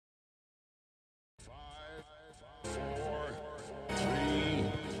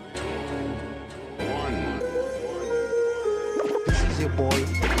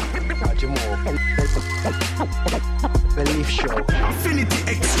Belief Show. Affinity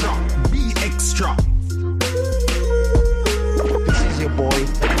Extra. Be extra. This is your boy,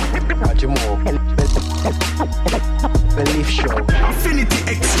 Roger Moore. Belief Show. Affinity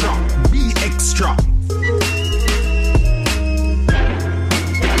Extra. Be extra.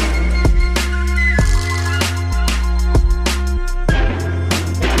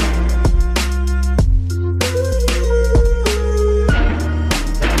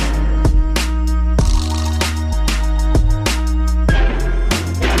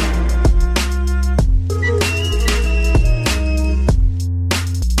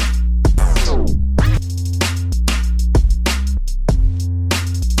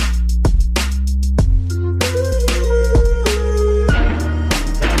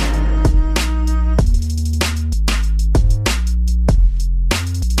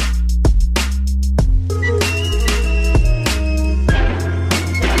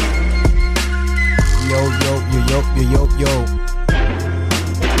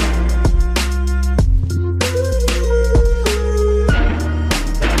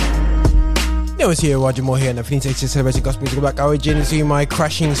 Here, Roger Moore here, and Affinity Extra celebrating gospel music back origin to my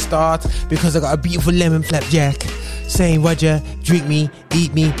crashing start because I got a beautiful lemon flapjack saying, Roger, drink me,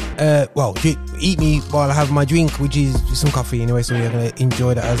 eat me, eat me while I have my drink, which is some coffee anyway. So you're gonna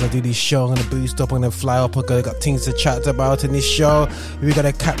enjoy that as I do this show. I'm gonna boost up, I'm gonna fly up, I've got things to chat about in this show. We're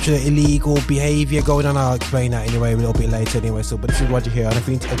gonna capture the illegal behaviour going on. I'll explain that anyway a little bit later anyway. So, but this is Roger here, and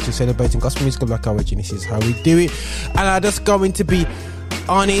Affinity Extra celebrating gospel music black origin. This is how we do it, and I'm just going to be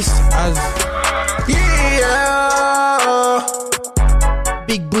honest as. Yeah.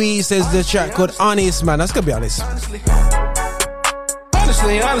 Big Breeze says the track called Honest, man. That's gonna be honest. Honestly.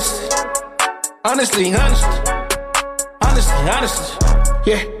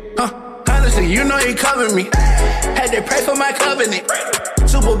 Yeah. Honestly, you know you cover me. Had to pray for my covenant.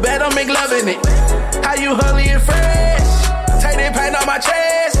 Super bad, I'm loving it. How you holy and fresh? Take that pain on my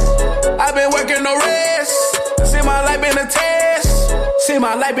chest. I've been working no rest. See my life been a test. See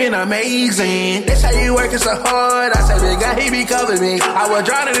my life been amazing. That's how you working so hard. I said, big God, he be covering me. I was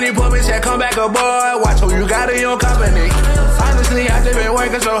drowning in the pool, bitch, said, come back aboard. Watch who you got in your company. Honestly, I just been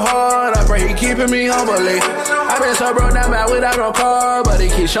working so hard. I pray he keeping me humbly. I been so broke down bad without no car, but he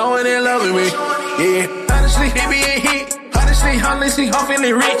keep showing and loving me. Yeah, honestly, he be a hit. Honestly, I'm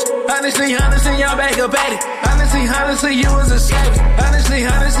feeling rich. Honestly, I'm back up at it. Honestly, you was a savage. Honestly,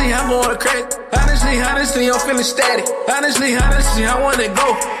 I'm going crazy. Honestly, I'm feeling static. Honestly, I wanna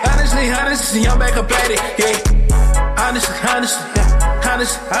go. Honestly, I'm back up at it. Yeah. Honestly, yeah.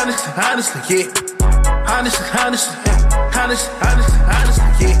 Honestly, yeah. Honestly, yeah. Honestly, yeah.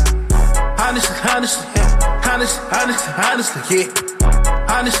 Honestly,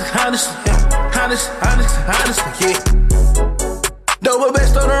 yeah. Double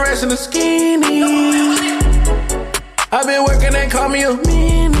best on the rest of the skinny. I've been working and call me a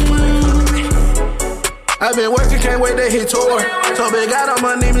mini. I've been working, can't wait to hit tour. So big God,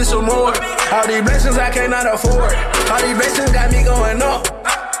 I'ma need me some more. All these blessings I cannot afford. All these blessings got me going up.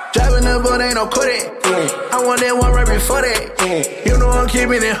 Driving the boat ain't no cutting. I want that one right before that. You know I'm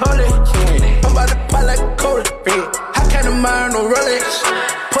keeping it holy. I'm about to pop like a cola. How can the mind no Rolex?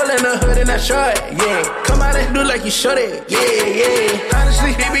 Pulling the hood and I short, yeah. Come out and do like you short it, yeah.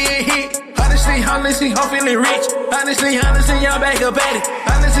 Honestly, he be a hit. Honestly, I'm feeling rich. Honestly, I'm back up at it.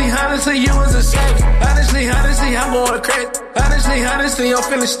 Honestly, you was a savage. Honestly, I'm going crazy. Honestly, I'm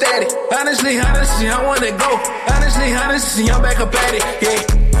feeling static. Honestly, I wanna go. Honestly, I'm back up at it, yeah.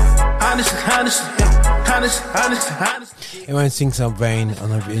 Honestly. You want to sing some vein,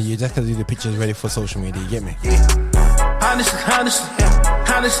 and you just gotta do the pictures ready for social media. You get me? Yeah. Honestly, yeah.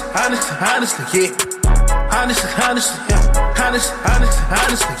 Honestly, yeah.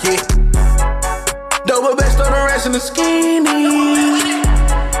 Honestly, yeah. Double best on the rest of the skinny.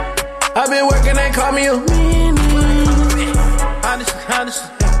 I've been working and call me a mini. Honestly, yeah.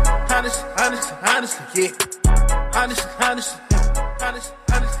 Honestly, yeah. Yeah.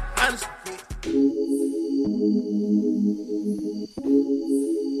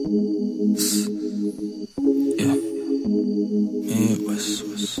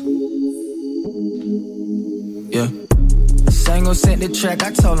 Yeah. Sango sent the track,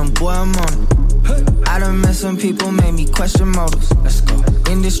 I told him, boy, I'm on it. I done met some people, made me question motives. Let's go.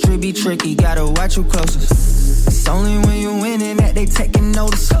 Industry be tricky, gotta watch you closest. It's only when you winning that they taking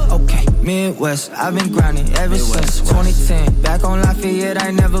notice. Okay, Midwest, I've been grinding ever since 2010. Back on Lafayette, I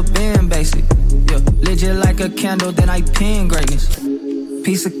ain't never been basic. Yeah, legit like a candle, then I pin greatness.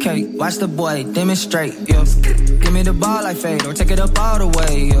 piece of cake. Watch the boy demonstrate, yeah. Give me the ball like fade, or take it up all the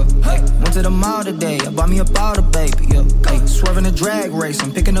way, yeah. Hey, went to the mall today, I bought me up all the baby, yeah. Hey, swerving a drag race,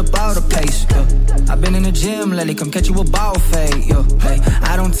 I'm picking up all the pace, yeah. I've been in the gym lately, come catch you a ball fade, yeah. Hey,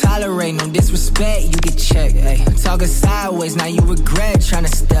 I don't tolerate no disrespect, you get checked, hey. Talking sideways, now you regret trying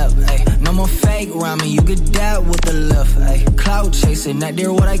to step, hey. No more fake around me, you get that with the left, hey. Cloud chasing, that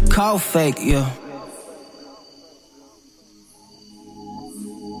there what I call fake, yeah.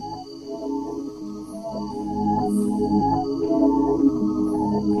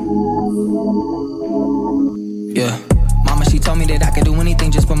 Yeah, mama, she told me that I could do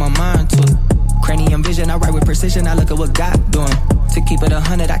anything, just put my mind to it. Cranium vision, I write with precision, I look at what God doing. To keep it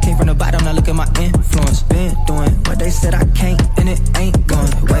 100, I came from the bottom, now look at my influence. Been doing what they said I can't, and it ain't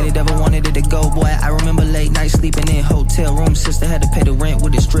going. Way the devil wanted it to go, boy. I remember late night sleeping in hotel rooms. Sister had to pay the rent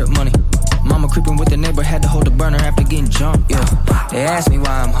with the strip money. Mama creeping with the neighbor, had to hold the burner after getting jumped, yeah. They asked me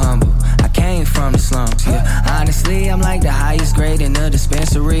why I'm humble, I came from the slums, yeah. Honestly, I'm like the highest grade in the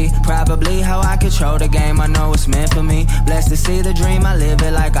dispensary. Probably how I control the game, I know it's meant for me. Blessed to see the dream, I live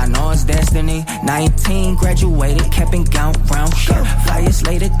it like I know it's destiny. 19, graduated, kept in count round here. 5 years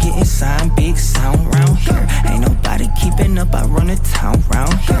later, getting signed, big sound round here. Ain't nobody keeping up, I run the town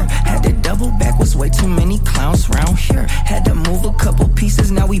round here. Had to double back, was way too many clowns round here. Had to move a couple pieces,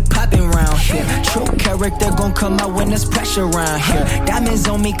 now we popping round here. True character gon' come out when there's pressure around here. Diamonds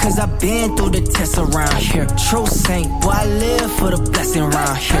on me cause I've been through the test around here. True saint, boy, I live for the blessing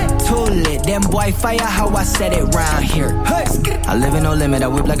round here. Too lit, them boy fire how I said it round here. I live in no limit, I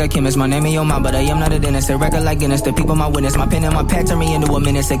whip like a chemist. My name is your mom, but I am not a dentist. A record like Guinness, the people my witness. My pen and my pad turn me into a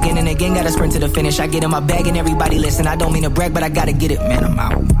menace. Again and again, gotta sprint to the finish. I get in my bag and everybody listen. I don't mean to brag, but I gotta get it, man, I'm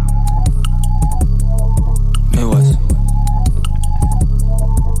out. It was.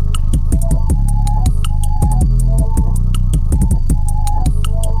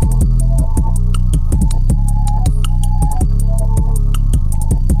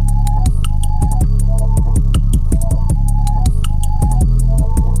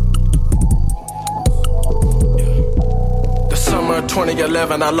 The summer of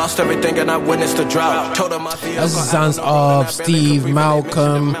 2011, I lost everything and I witnessed the drought. Told him I feel. That's the sounds of Steve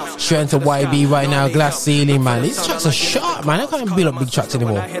Malcolm, straight to YB right now, Glass Ceiling, man. These tracks are sharp, man. I can't even build up big tracks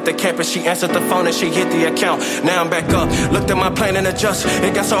anymore. I hit the campus, she answered the phone and she hit the account. Now I'm back up, looked at my plan and adjust.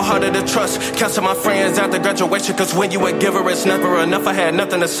 It got so hard to trust. Cancel my friends after graduation, cause when you a giver, it's never enough. I had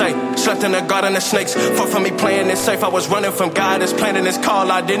nothing to say. Slept in the garden of snakes. Far from me playing it safe. I was running from God, his plan and his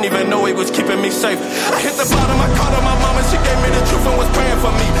call. I didn't even know he was keeping me safe. I hit the bottom, I called on my mama, she gave me the truth and was praying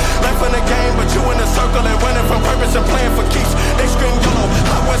for me. Life in the game, but you in the circle and running from purpose and playing for keeps. They scream YOLO,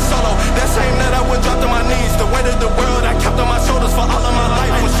 I went solo. That same night I would drop to my knees. The weight of the world I kept on my shoulders for all of my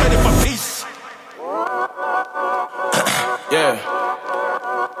life. Was traded for peace. Yeah.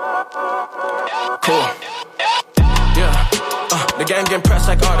 Cool. Yeah. The game getting pressed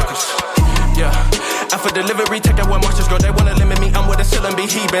like articles. Yeah. After delivery, taking what marches go, they wanna limit me. I'm with a ceiling be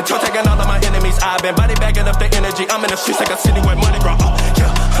he been taking all of my enemies. I've been body bagging up the energy. I'm in the streets like a city where money grow.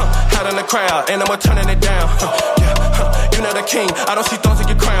 Out in the crowd, and I'm turning it down. You know the king, I don't see thorns in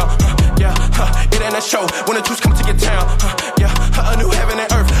your crown. It ain't a show when the truth come to your town. A new heaven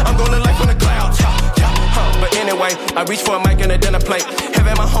and earth, I'm gonna life on the clouds. But anyway, I reach for a mic and a dinner plate.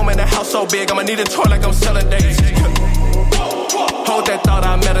 Having my home in a house so big, I'ma need a tour like I'm selling days. Hold that thought,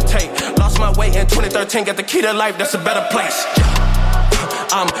 I meditate. Lost my way in 2013, got the key to life, that's a better place.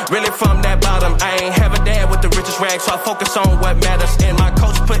 I'm really from that bottom. I ain't have a dad with the richest rags, so I focus on what matters. And my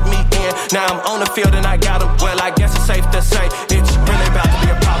coach put me in. Now I'm on the field and I got him. Well, I guess it's safe to say it's really about to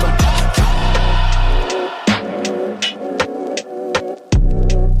be a problem.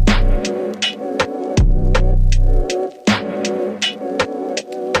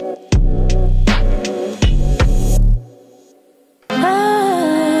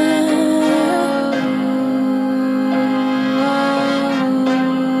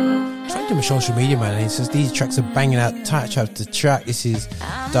 Social media, man, and it's just these tracks are banging out tight track to track. This is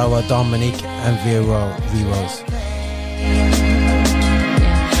Dawa Dominic and V-Rose.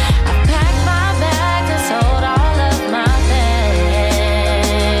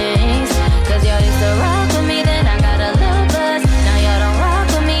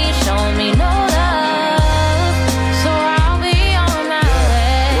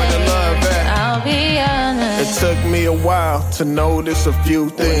 Took me a while to notice a few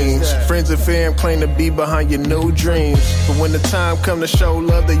things. Friends and fam claim to be behind your new dreams, but when the time come to show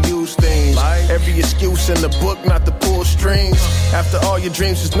love, they use things. Every excuse in the book not to pull strings. After all your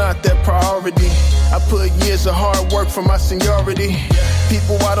dreams is not that priority. I put years of hard work for my seniority.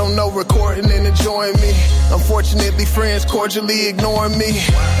 People I don't know recording and enjoying me. Unfortunately, friends cordially ignoring me.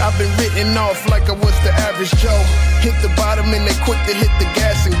 I've been written off like I was the average Joe. Hit the bottom and they quick to hit the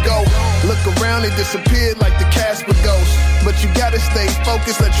gas and go. Look around, they disappeared like the Casper ghost. But you gotta stay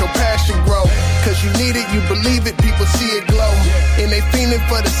focused, let your passion grow. Cause you need it, you believe it, people see it glow. And they fiending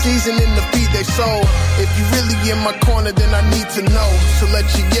for the season and the feed they sold. If you really in my corner, then I need to know. So let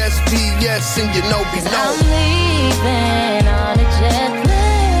your yes be yes and your no be no. I'm leaving on a jet plane.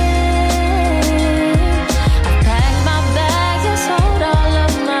 I packed my bags and sold all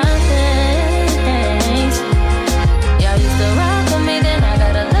of my things. Y'all used to rock with me, then I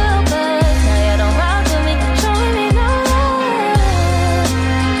got a little buzz. Now y'all don't rock with me, showing me no love.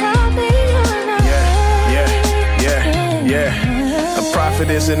 I'll be on my way. Yeah. A prophet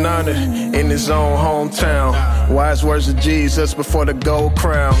is an honor in his own hometown. Wise words of Jesus before the gold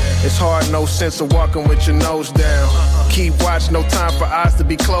crown. It's hard, no sense of walking with your nose down. Keep watch, no time for eyes to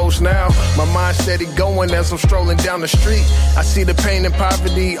be closed now. My mind steady going as I'm strolling down the street. I see the pain and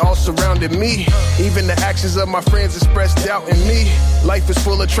poverty all surrounding me. Even the actions of my friends express doubt in me. Life is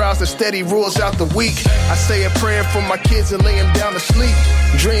full of trials that steady rules out the weak. I say a prayer for my kids and lay them down to sleep.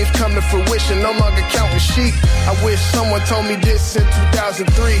 Dreams come to fruition, no longer counting sheep. I wish someone told me this in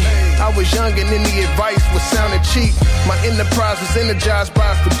 2003. I was young and any advice was sounding cheap. My enterprise was energized by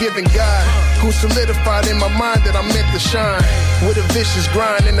a forgiving God, who solidified in my mind that I'm meant to shine. With a vicious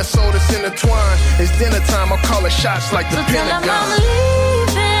grind and a soul that's intertwined. It's dinner time, I'm calling shots like the So Pentagon. tell 'em I'm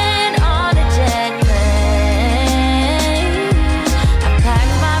leaving on a jet plane. I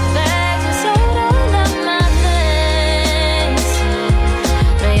packed my bags and sold all of my things.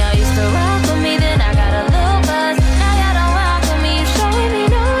 Now y'all used to rock with me, then I got a little buzz. Now y'all don't rock with me, you showing me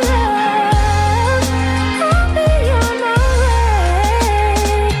no love. I'll be on my way.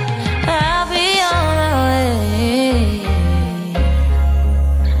 I'll be on my way.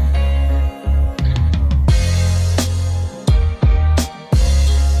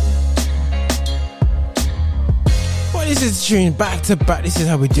 Well, this is the tune back to back. This is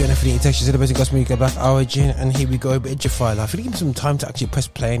how we're doing it for the textures of the basic gospel music Black Origin. And here we go, a bit of Jafar Life. Give him some time to actually press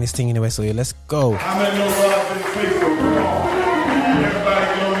play on this thing in the West. So yeah, let's go. How many know God's been faithful? Come on. Everybody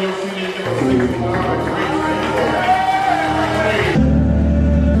get on your feet and give a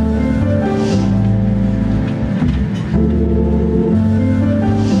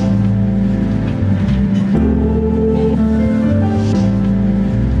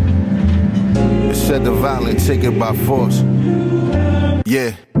Said the violent, take it by force.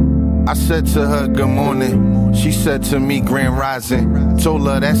 Yeah. I said to her, good morning. She said to me, grand rising. Told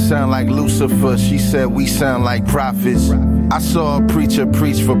her that sound like Lucifer. She said we sound like prophets. I saw a preacher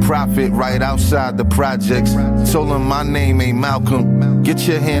preach for profit right outside the projects. Told him my name ain't Malcolm. Get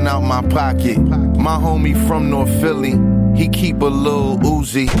your hand out my pocket. My homie from North Philly, he keep a little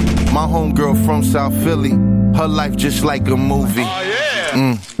Uzi. My homegirl from South Philly, her life just like a movie.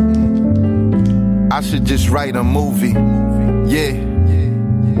 I should just write a movie. Yeah,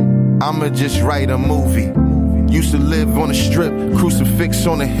 I'ma just write a movie. Used to live on the strip, crucifix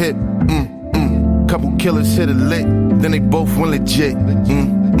on the hip. Couple killers hit a lick, then they both went legit.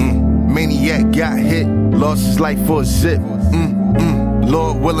 Maniac got hit, lost his life for a zip.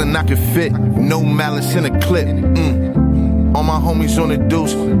 Lord willing I could fit, no malice in a clip. All my homies on the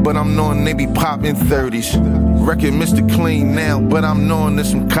deuce, but I'm knowing they be popping 30s. Record Mr. Clean now, but I'm knowing that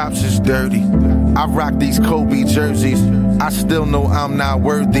some cops is dirty. I rock these Kobe jerseys, I still know I'm not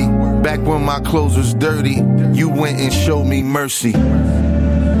worthy. Back when my clothes was dirty, you went and showed me mercy.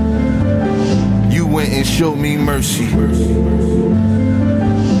 You went and showed me mercy.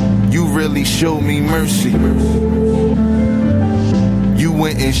 You really showed me mercy. You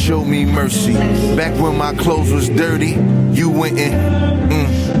went and showed me mercy. Back when my clothes was dirty, you went and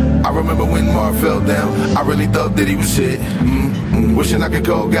I remember when Marv fell down, I really thought that he was hit. Wishing I could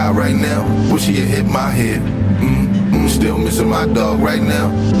call God right now, wish he had hit my head. Still missing my dog right now,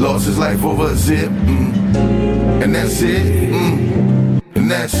 lost his life over a zip. And that's it, and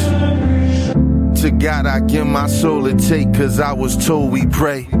that's to God I give my soul a take, cause I was told we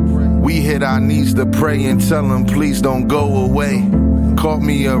pray. We hit our knees to pray and tell him please don't go away. Caught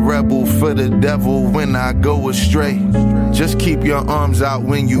me a rebel for the devil when I go astray. Just keep your arms out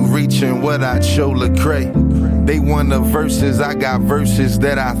when you reaching what I show Lecrae. They want the verses, I got verses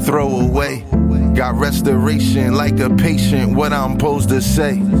that I throw away. Got restoration like a patient, what I'm supposed to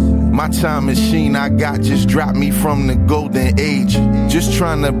say. My time machine I got just dropped me from the golden age. Just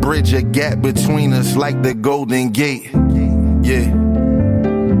trying to bridge a gap between us like the Golden Gate. Yeah,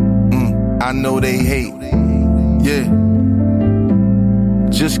 I know they hate. Yeah,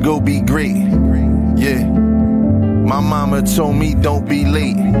 just go be great. Yeah, My mama told me don't be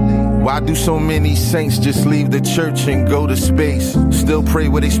late. Why do so many saints just leave the church and go to space? Still pray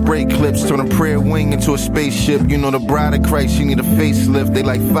where they spray clips, turn a prayer wing into a spaceship. You know the bride of Christ, she need a facelift. They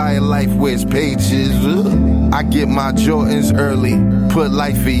like fire life where it's pages. Ugh. I get my Jordans early, put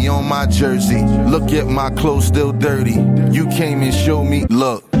Lifey on my jersey. Look at my clothes still dirty. You came and showed me,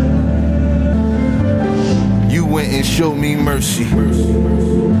 look. You went and showed me mercy.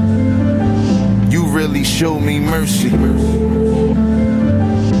 You really showed me mercy.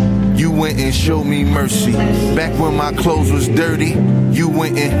 You went and showed me mercy. Back when my clothes was dirty, you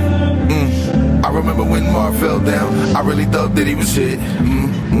went and I remember when Mar fell down, I really thought that he was hit.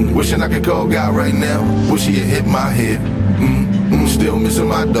 Wishing I could call God right now. Wish he had hit my head. Still missing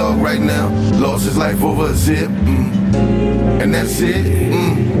my dog right now. Lost his life over a zip. And that's it.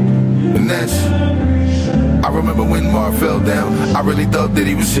 And that's. I remember when Mar fell down, I really thought that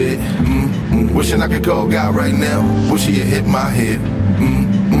he was hit. Wishing I could call God right now. Wish he had hit my head.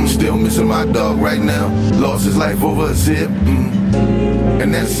 Still missing my dog right now. Lost his life over a zip.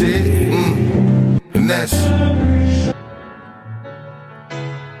 And that's it. And that's.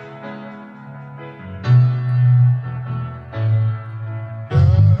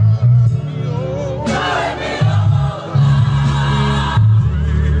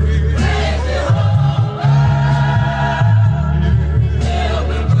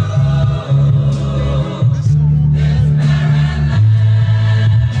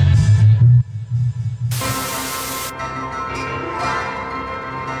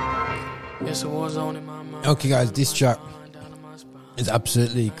 Okay, guys, this track is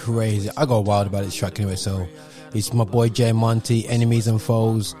absolutely crazy. I got wild about this track anyway. So it's my boy Jay Monty, Enemies and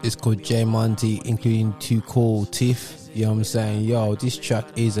Foes. It's called Jay Monty, including Too Cool, Tiff. You know what I'm saying? Yo, this track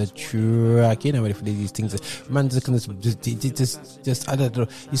is a track. You know, ready for these things. Man, just I don't know.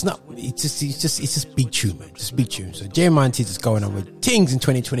 It's just big tune, man. Just big tune. So Jay Monty just going on with things in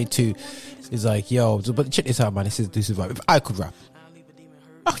 2022. It's like, yo, but check this out, man. This is vibe. If I could rap,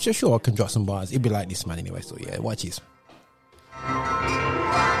 oh, sure, I can drop some bars. It'd be like this, man, anyway. So, yeah, watch this.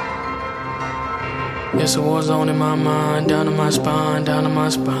 It's a war zone in my mind, down to my spine, down to my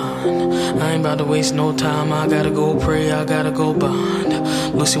spine. I ain't about to waste no time, I gotta go pray, I gotta go bond.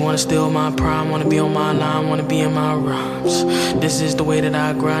 Lucy wanna steal my prime, wanna be on my line, wanna be in my rhymes. This is the way that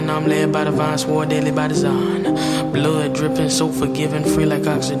I grind, I'm led by divine, swore daily by design. Blood dripping, so forgiving, free like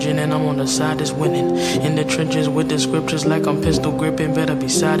oxygen, and I'm on the side that's winning. In the trenches with the scriptures like I'm pistol gripping, better be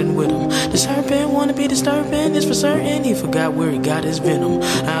siding with him. The serpent wanna be disturbing, it's for certain, he forgot where he got his venom.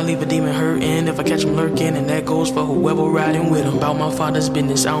 I'll leave a demon hurting if I catch him lurking, and that goes for whoever riding with him. About my father's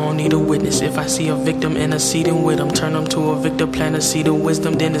business, I don't need a witness. If I see a victim interceding with him, turn him to a victor, plant a seed of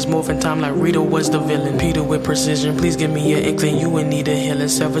wisdom, then it's moving time like Rita was the villain. Peter with precision, please give me your inkling, you in need a healing.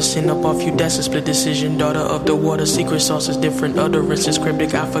 Sever sin up off you, that's a split decision. Daughter of the water, secret sauces, different utterances,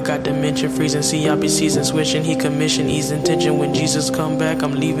 cryptic, I forgot to mention. Freezing, see I be seasoned, switching, he commissioned, ease intention. When Jesus come back,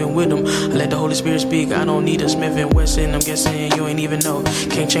 I'm leaving with him. I let the Holy Spirit speak, I don't need a Smith and Wesson. I'm guessing you ain't even know.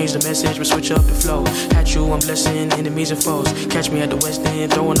 Can't change the message, but switch up the flow. At you, I'm blessing enemies and foes. Catch me at the West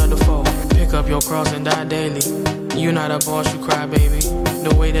End, throw another foe. Pick up your cross and die daily. You not a boss, you cry, baby.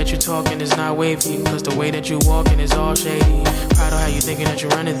 The way that you talking is not wavy, cause the way that you walking is all shady. Proud of how you thinking that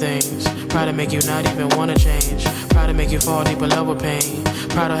you're running things. Proud to make you not even wanna change. Proud to make you fall deeper love with pain.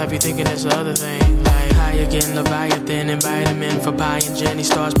 Proud to have you thinking that's the other thing. Like high again, Leviathan, invite him in for pie and Jenny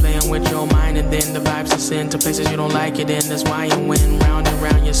starts playing with your mind, and then the vibes ascend to places you don't like it in. That's why you win round and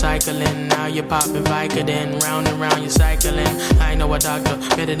round, you're cycling. Now you're popping Vicodin, round and round, you're cycling. I know a doctor,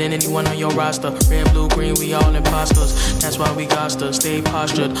 better than anyone on your roster. Red, blue, green, we all imposters. That's why we got to stay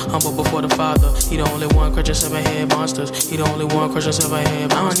postured, humble before the Father. He the only one, crush yourself and head monsters. He the only one, crush yourself and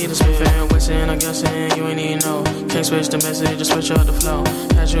head. I don't need a Smith and Wesson, I'm guessing you ain't even know. Can't switch the message, just switch up the flow.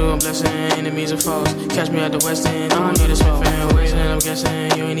 Catch you, I'm blessing enemies and foes. Catch me at the West End, I don't need a Smith and Wesson, I'm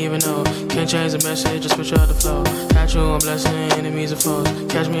guessing you ain't even know. Can't change the message, just switch up the flow. Catch you, I'm blessing enemies and foes.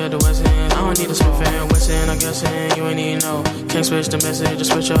 Catch me at the West End, I don't need a Smith and Wesson, I'm guessing you ain't even know. Can't switch the message,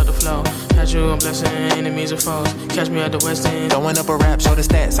 just switch up the flow. Catch you, I'm blessing enemies and foes. Catch me at the West End. Throwing up a rap, show the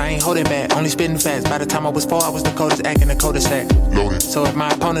stats, I ain't holding back, only spitting facts. By the time I was 4, I was the coldest, acting the coldest act. Loaded. So if my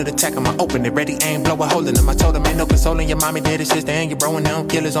opponent attack him, I open it, ready, aim, blow a hole in him. I told him ain't no consoling your mommy, daddy, sister, and your bro and them.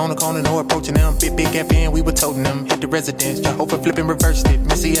 Killers on the corner, no approaching them. Big FN, we were toting them. Hit the residence, Jehovah flipping, reversed it.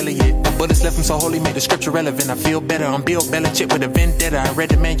 Missy Elliott, the bullets left him so holy, made the scripture relevant. I feel better, I'm Bill Belichick with a vendetta. I read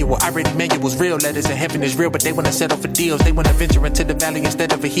the manual, I read the manual's real letters, and heaven is real, but they wanna settle for deals. They wanna venture into the valley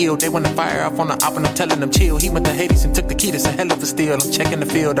instead of a hill. They want to fire off on the op and I'm telling them chill. He went to Hades and took the key, that's a hell of a steal. I'm checking the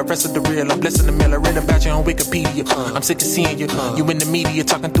field, the rest of the real. I'm blessing the mill, I read about you on Wikipedia. I'm sick of seeing you. You in the media,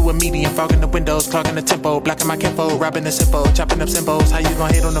 talking through a medium, fogging the windows, clogging the tempo, blocking my kinfo, robbing the simple, chopping up symbols. How you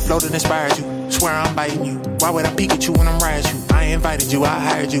gon' hate on the flow that inspired you? Swear I'm biting you. Why would I peek at you when I'm riding you? I ain't invited you, I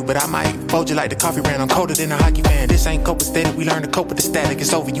hired you, but I might fold you like the coffee brand. I'm colder than a hockey fan. This ain't copacetic, we learn to cope with the static.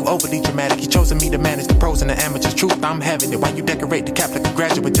 It's over, you overly dramatic. You chosen me to manage the pros and the amateurs. Truth, I'm having it. Why you decorate the cap like a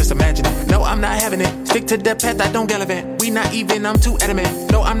graduate? Just imagine it. No, I'm not having it. Stick to the path, I don't gallivant. We not even, I'm too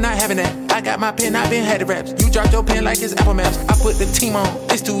adamant. No, I'm not having that. I got my pen, I've been had the raps. You dropped your pen like it's Apple Maps. I put the team on.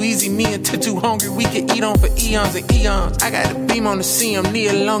 It's too easy, me and too hungry. We could eat on for eons and eons. I got the beam on the CM,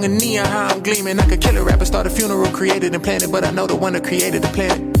 near long and neon. How I'm gleaming. I could kill a rapper, start a funeral, created and planned it, but I know the one that created the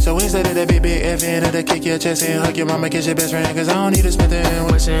planet. So instead of that big F in, to kick your chest in, hug your mama, kiss your best friend, cause I don't need to spend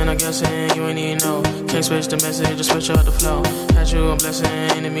it. Wishing, I guessing, you ain't even know. Can't switch the message, just switch up the flow. Had you a blessing,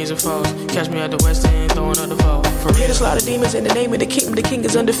 enemies and foes. Catch me at the West End, throwing up the foe. Prepare to slaughter demons in the name of the kingdom. The king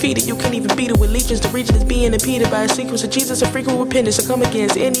is undefeated. You can't even beat it with legions. The region is being impeded by a sequence of Jesus and frequent repentance. So come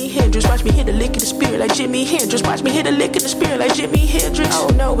against any hindrance. Watch me hit a lick in the spirit like Jimi Hendrix. Watch me hit a lick in the spirit like Jimi Hendrix. Oh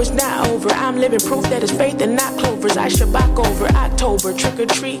no, it's not over. I'm living proof that it's faith and not clovers. I shabak over October. Trick or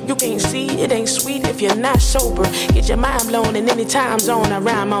treat, you can't see. It ain't sweet if you're not sober. Get your mind blown in any time zone I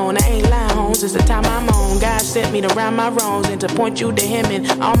rhyme on. I ain't lying, homes. It's the time I'm on. God sent me to rhyme my wrongs and to point you to him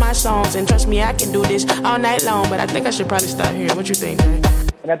in all my songs. And trust me, I can do this all night long. But I think I should probably stop here. What you think, Jay?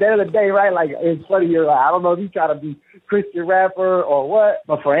 And at the end of the day, right, like, it's funny, you're like, I don't know if you try to be Christian rapper or what,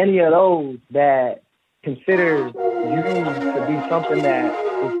 but for any of those that consider you to be something that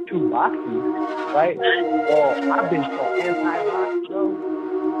is too boxy, right? Well, I've been so anti-box,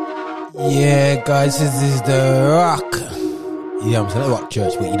 bro. Yeah, guys, this is the Rock. Yeah, I'm saying the Rock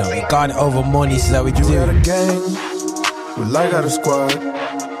Church, but you know, we got it over money, so that we do. You got a gang, well, I got a squad.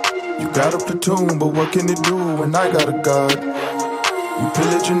 You got a platoon, but what can it do when I got a God? You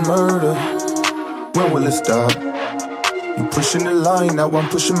pillage and murder, when will it stop? You pushing the line, now I'm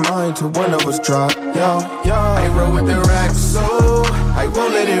pushing mine till one of us drop. Yeah, yeah. I roll with the racks, so I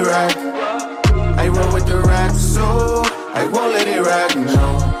won't let it rack. I roll with the racks, so I won't let it rack.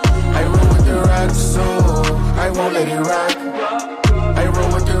 No, I roll with the racks, so I won't let it rack. I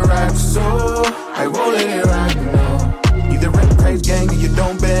roll with the racks, so I won't let it rack. No, either rap price gang or you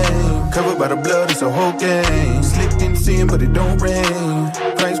don't bang. Covered by the blood, it's a whole game. Slick in sin, but it don't rain.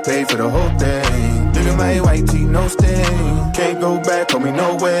 Price paid for the whole thing. Look at my white tee, no stain. Can't go back, call me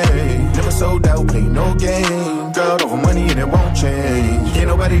no way. Never sold out, play no game. God over money and it won't change. Can't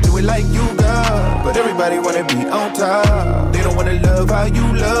nobody do it like you, God. But everybody wanna be on top. They don't wanna love how you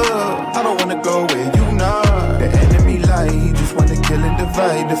love. I don't wanna go where you not. The enemy lie, he just wanna kill and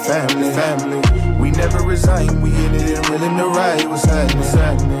divide the family. We never resign, we in it and willing to ride. What's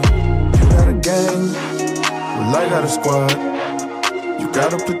happening? You got a gang, well I got a squad. You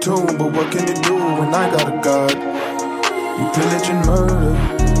got a platoon, but what can it do when I got a God? You pillage and murder,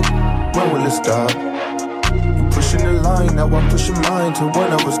 when will it stop? You pushing the line, now I'm pushing mine till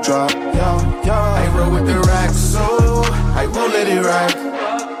one of us drop. Yeah, yeah. I roll with the racks, so I won't let it rack.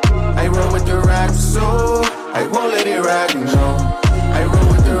 I roll with the racks, so I won't let it rack. No, I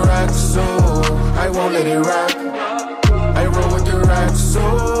roll with the racks, so I won't let it rack. I roll with the racks, so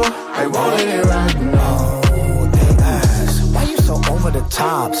I won't let it rack. No. Why you so over the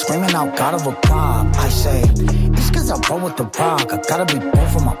top, screaming out God of a pop? I say, it's cause I roll with the rock. I gotta be born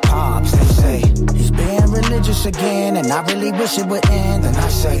for my pops. They say, he's being religious again, and I really wish it would end. And I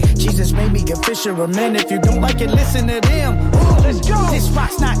say, Jesus made me a fisher of men. If you don't like it, listen to them. Let's go. This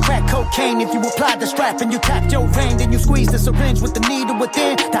rock's not crack cocaine. If you apply the strap and you tap your vein, then you squeeze the syringe with the needle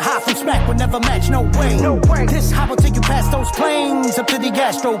within. The high from smack will never match, no way. No way. This high will take you past those planes up to the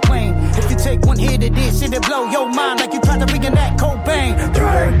astro plane. If you take one hit of this, it'll blow your mind like you tried to reenact Cobain. You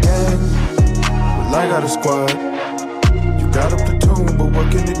got a gang, well I got a squad. You got a platoon, but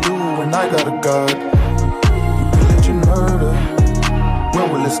what can it do when I got a God? You pillage and murder,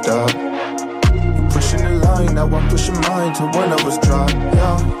 when will it stop? You pushing the line, now I'm pushing mine till one of us drop.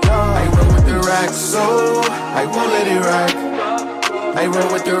 Yeah, yeah. I roll with the racks, so I won't let it rack. I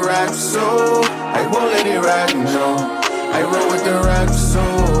roll with the racks, so I won't let it rack. No, I roll with the racks, so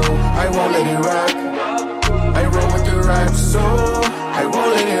I won't let it rack. I roll with the racks, so I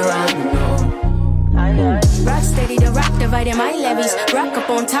won't let it rack. No. Rock steady, the rock dividing my levies. Rock up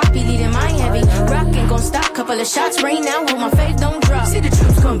on top, he leading my heavy. Rock ain't gon' stop, couple of shots rain now. Hope my faith don't drop. See the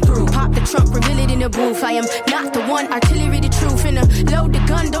troops come through. Pop the trunk, reveal it in the booth. I am not the one, artillery the truth. Finna load the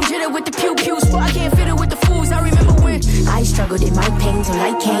gun, don't jitter with the pew-pew. Spot, I can't fiddle with the fools. I remember when I struggled in my pain till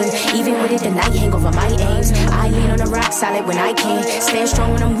I came. Even with it, the the night hang over my aims. I lean on the rock solid when I can. Stand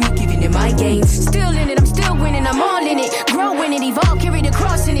strong when I'm weak, even in my games. Still in it, I'm still winning, I'm all in it. Grow in it, evolve, carry the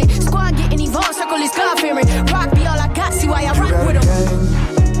cross in it. Squad getting evolved, circle is God fearing. Rock be all I got, see why I rock with them.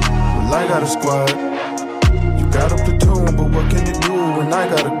 Well, I got a squad. You got a platoon, but what can you do when I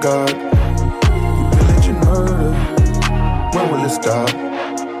got a God? You pillage and murder. When will it stop?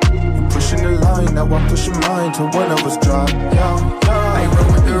 You pushing the line, now I'm pushing mine till one of us drop. I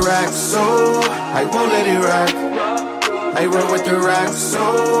run with the racks, so I won't let it rock. I run with the racks, so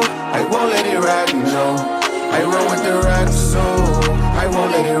I won't let it rock, no. I run with the racks, so I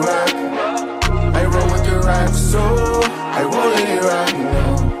won't let it rock. I run with the racks, so I won't let it rock,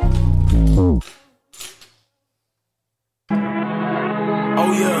 no.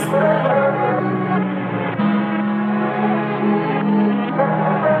 Oh yeah.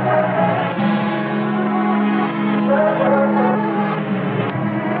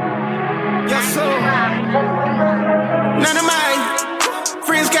 Yes, sir. None of my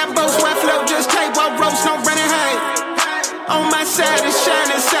friends got boats, where I float, just tape, walk ropes, no running high. On my side, it's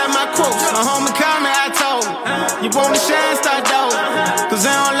shine inside my quotes. My homie called me, I told him, you want to shine, start though. Cause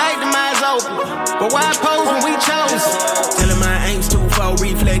I don't like them eyes open. But why pose when we chose? Tell him my aim's twofold,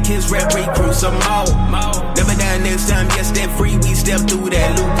 reflect his rap, recruit some more. Never down next time, yes, that free, we step through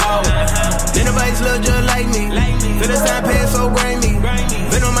that loophole. Then nobody's look just like me. Feel this time pass so grainy.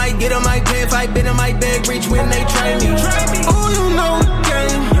 Then I might get on my pen, fight, bit on my bag, reach when they train me. Oh, you know the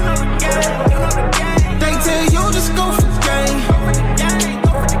game. They tell you just go for game.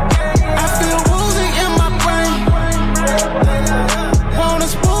 I feel woozy in my brain. Wanna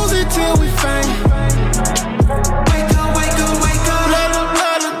spooze it till we faint. Wake up, wake up, wake up.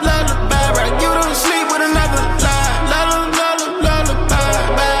 Lullaby, right? You don't sleep with another lie. Lullaby.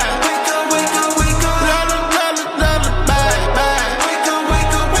 Wake up, wake up, wake up. Lullaby. Wake up,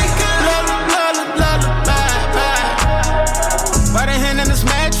 wake up, wake up. Lullaby. Why they handing us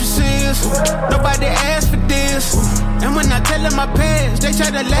mattresses? Nobody asked for this. And when I tell them my past, they try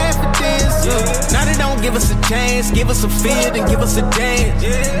to laugh at this. Now they don't give us a chance, give us a feel, and give us a dance.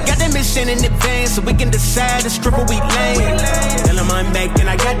 Got that mission in advance, so we can decide the strip where we land. Tell them I'm back, then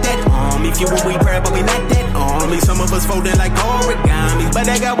I got that army. Few when we pray, but we not that army. Some of us folding like origami, but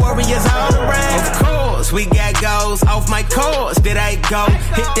I got warriors all around. Of course, we got goals off my course. Did I go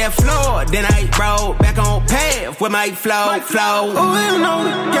hit that floor? Then I roll back on path with my flow. Oh, you know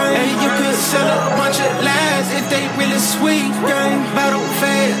the game. Hey, you could sell a bunch of lies if they really sweet game. Battle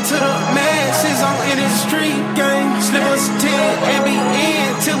fed to the masses on any street game. Slip us 10 and be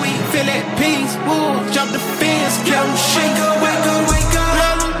in till we feel at peace. Woo, jump the fence, get them shake up, wake up, wake up.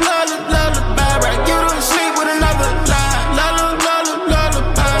 Lullaby, right? You don't sleep with another lie. Lullaby.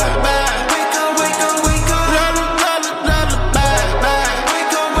 Wake up, wake up, wake up. Lullaby.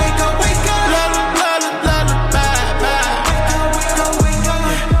 Wake up, wake up, wake up. Lullaby. Wake up, wake up, wake up.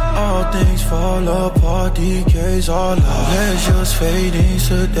 All things fall apart, decays all out. Pleasures fading,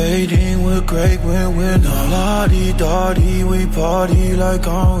 sedating with great when la-di-da-di, we party like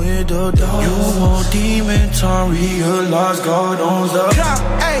on with the dog. You want demon time, realize God owns the clock.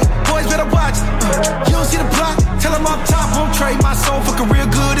 Hey, boys better watch. You don't see the plot, tell them up top. Won't trade my soul for career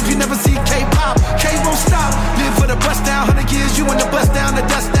good if you never see K-pop. K won't stop, live for the bust down. 100 years, you in the bust down, the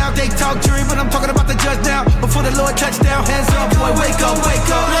dust down. They talk jury, but I'm talking about the judge now. Before the Lord touchdown, hands up, boy, wake up, wake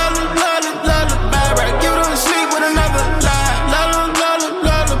up. Lullaby, right? You don't sleep with another lie. Lullaby.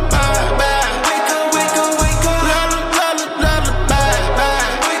 Wake up, wake up, wake up. Lullaby.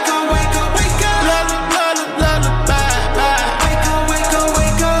 Wake up, wake up, wake up. Lullaby. Wake up, wake up,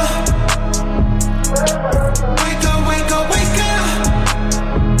 wake up. Wake up, wake up, wake up.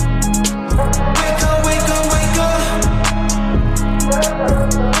 Wake up, wake up, wake up.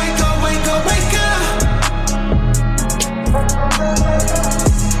 Wake up, wake up, wake up.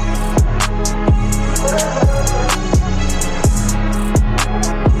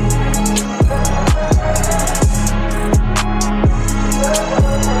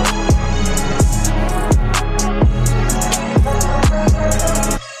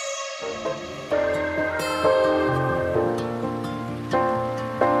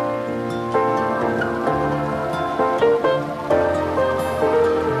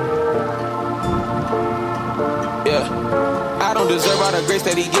 Grace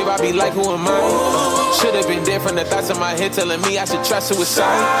that he give, I be like, who am I? Should've been different, the thoughts in my head telling me I should try suicide.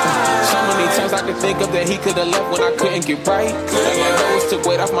 So many times I could think of that he could've left when I couldn't get right. And like those took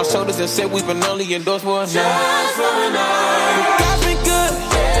weight off my shoulders and said we've been only endorsed for a night. God's been good,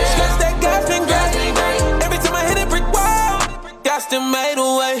 stress that God's been great. Every time I hit a brick wall, God still made a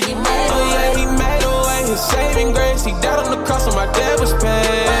way. Oh yeah, he made a way. His saving grace, he died on the cross and my debt was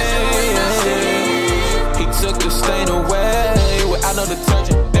paid. took the stain away without no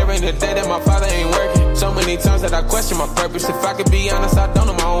detergent. There ain't a day that my father ain't working. So many times that I question my purpose. If I could be honest, I don't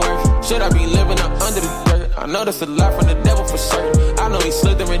know my own worth. Should I be living up under the dirt? I know that's a lie from the devil for certain. I know he's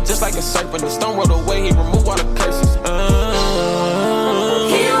slithering just like a serpent. The stone rolled away, he removed all the curses.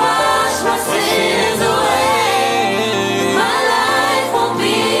 He washed my sins away. My life won't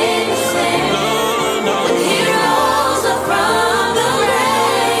be the same. When he rose up from the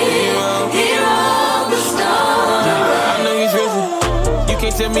grave, he rolled the stone away. I know he's risen. You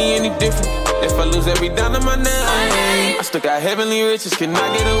can't tell me any different. If I lose every dime of my name, I still got heavenly riches. Can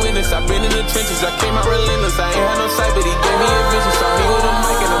I get a witness? I've been in the trenches. I came out relentless. I ain't had no sight, but he gave me a vision. Saw me with a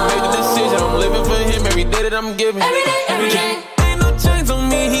mic and I made the decision. I'm living for him every day that I'm giving. Every day. Ain't no chains on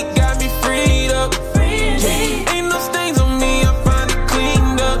me. He got me freed up. Ain't no stains on me. I find it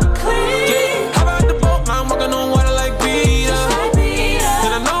cleaned up. Yeah. How about the boat? I'm walking on water like Peter.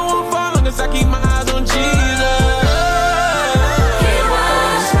 And I know I won't fall unless I keep my eyes on Jesus.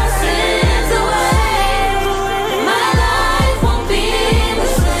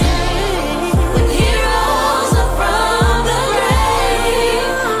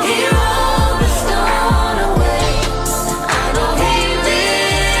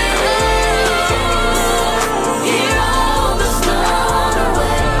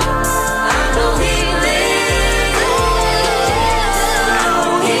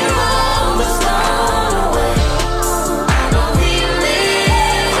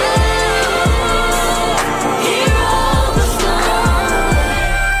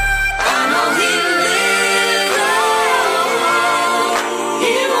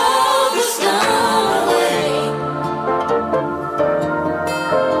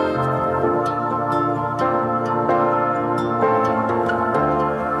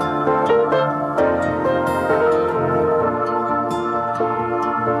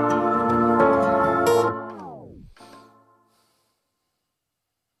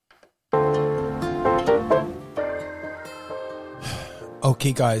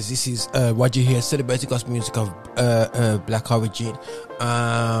 Okay, guys, this is what you hear, celebrating gospel music of Black origin.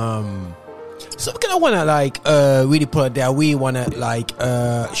 So I want to really put it there. We want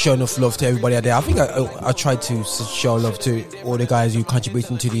to show enough love to everybody out there. I think I tried to show love to all the guys who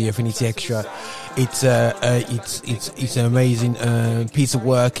contributing to the Affinity Extra. It's an amazing piece of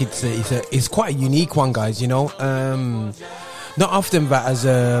work. It's quite a unique one, guys. You know. Not often that as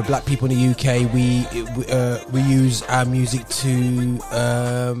black people in the UK we use our music to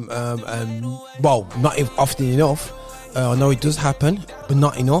well, not often enough. I know it does happen, but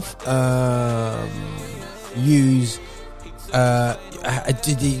not enough. Use a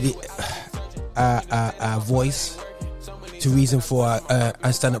voice to reason for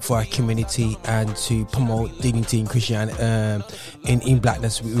and stand up for our community and to promote dignity in Christianity, in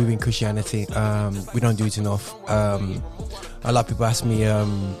blackness within Christianity. We don't do it enough. A lot of people ask me,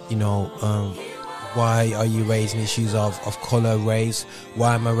 why are you raising issues of colour, race?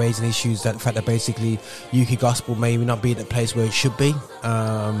 Why am I raising issues that the fact that basically UK gospel may not be at the place where it should be?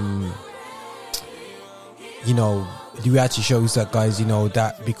 The reality shows that, guys,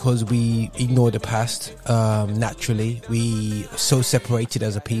 that because we ignore the past, naturally, we are so separated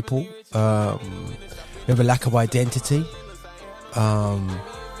as a people. We have a lack of identity.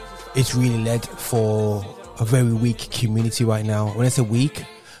 It's really led for a very weak community right now. When I say weak,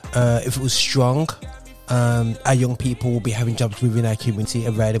 if it was strong, our young people will be having jobs within our community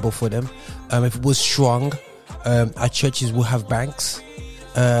available for them. If it was strong, our churches will have banks,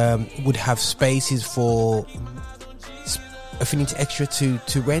 would have spaces for Affinity Extra to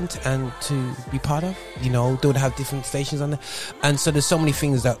rent and to be part of. They would have different stations on there, and so there's so many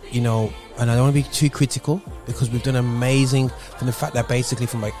things that and I don't want to be too critical because we've done amazing from the fact that basically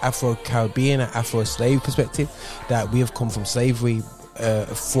from Afro-Caribbean and Afro-slave perspective that we have come from slavery 4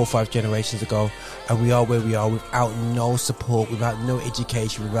 or 5 generations ago, and we are where we are without no support, without no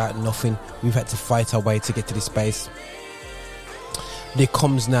education, without nothing. We've had to fight our way to get to this space. There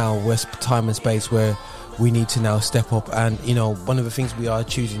comes now time and space where we need to now step up, and one of the things we are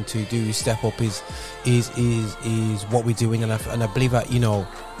choosing to do is step up is what we're doing, and I believe that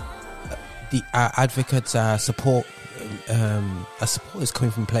our advocates, our support is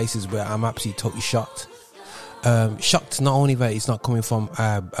coming from places where I'm absolutely totally shocked. Shocked not only that it's not coming from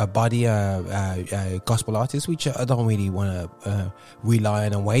a body, gospel artists, which I don't really want to rely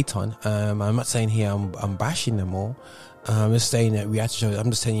on and wait on. I'm not saying here I'm bashing them all. I'm just saying that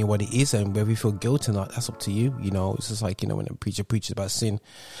I'm just telling you what it is, and whether you feel guilty or not, that's up to you. It's just like when a preacher preaches about sin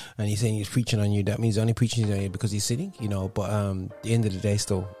and he's saying he's preaching on you, that means only preaching on you because he's sinning. But at the end of the day,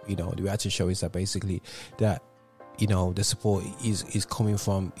 still, the reality show is that basically that you know, the support is coming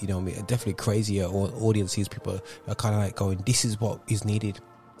from, you know, definitely crazier audiences. People are kind of like going, this is what is needed,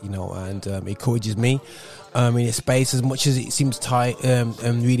 you know, and it encourages me in a space as much as it seems tight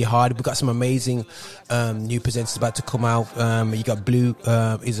and really hard. We've got some amazing new presenters about to come out. You got Blue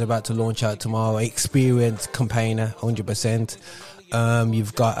is about to launch out tomorrow. Experienced campaigner, 100%.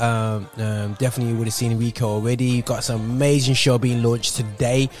 You've got definitely you would have seen Rico already. You've got some amazing show being launched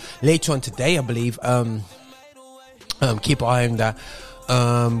today, later on today, I believe. Keep an eye on that.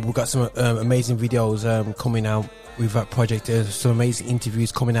 We've got some amazing videos coming out with that project. There's some amazing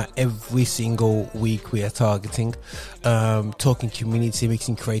interviews coming out every single week. We are targeting talking community,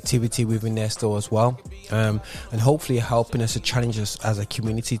 mixing creativity within their store as well, and hopefully helping us to challenge us as a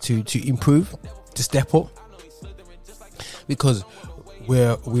community to improve, to step up, because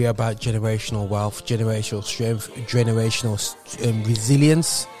we're about generational wealth, generational strength, generational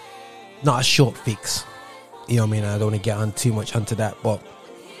resilience, not a short fix. You know what I mean? I don't want to get on too much onto that, but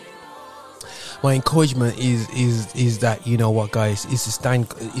my encouragement is that, you know what, guys, is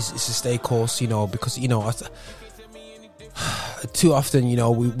to stay course, you know, because, you know, too often, you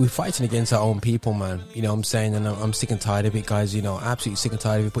know, we're fighting against our own people, man. You know what I'm saying? And I'm sick and tired of it, guys. You know, absolutely sick and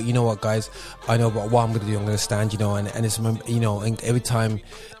tired of it. But you know what, guys? I know what I'm going to do. I'm going to stand, you know, and it's, you know, and every time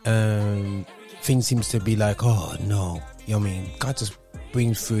things seems to be like, oh no, you know what I mean? God just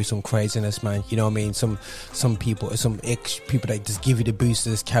brings through some craziness, man. You know what I mean? Some people, some people that just give you the boost to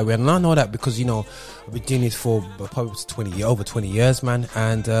just carry on. And I know that because, you know, I've been doing this for probably over 20 years, man.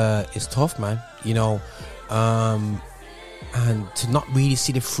 And it's tough, man. You know, and to not really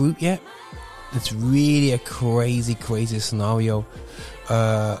see the fruit yet, it's really a crazy scenario.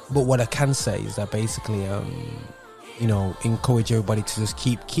 But what I can say is that basically, you know, encourage everybody to just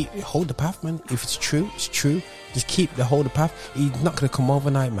keep hold the path, man. If it's true, it's true. Just hold the path. It's not gonna come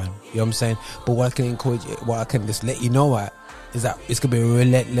overnight, man. You know what I'm saying? But what I can encourage, what I can just let you know at, is that it's gonna be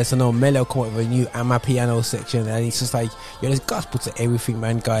relentless. I know Melo come up with a new Amapiano section, and it's just like, yo, there's gospel to everything,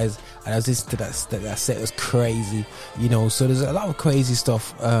 man, guys. And I was listening to that set, it was crazy, you know. So there's a lot of crazy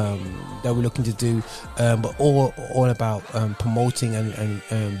stuff that we're looking to do, but all about promoting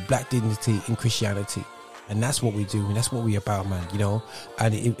and black dignity in Christianity. And that's what we do, and that's what we're about, man, you know.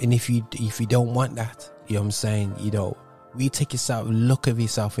 And if you don't want that, you know what I'm saying, you know, retake yourself, look at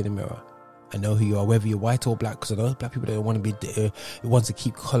yourself in the mirror and know who you are, whether you're white or black, because I know black people don't want to be want to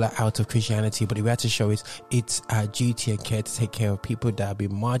keep colour out of Christianity, but the reality show is it's our duty and care to take care of people that are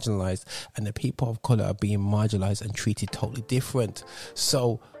being marginalised, and the people of colour are being marginalised and treated totally different.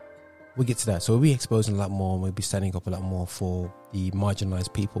 So we'll get to that. So we'll be exposing a lot more, and we'll be standing up a lot more for the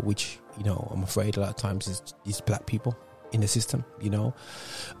marginalised people, which, you know, I'm afraid a lot of times is black people in the system, you know.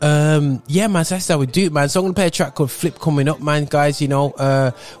 Yeah, man, so that's how we do it, man. So I'm gonna play a track called Flip coming up, man, guys. You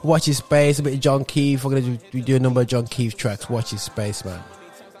know, watch his space, a bit of John Keith. We're gonna do a number of John Keith tracks. Watch his space, man.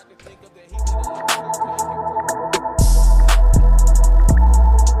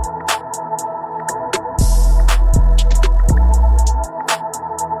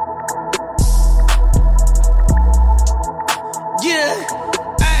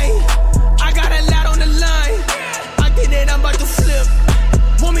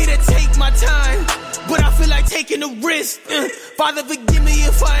 Taking a risk, Father forgive me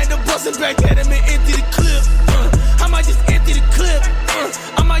if I end up busting back at him and empty the clip. I might just empty the clip.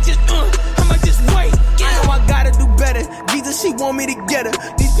 I might just wait. I know I gotta do better. Jesus, he want me to get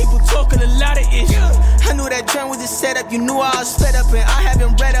her. These people talking a lot of issues. I knew that drum was a setup. You knew I was fed up, and I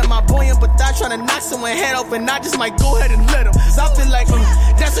haven't read up my boy, but I trying to knock someone's head off, and I just might go ahead and let him. So I feel like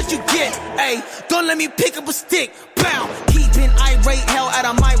that's what you get. Hey, don't let me pick up a stick. Bow. Keeping irate, hell out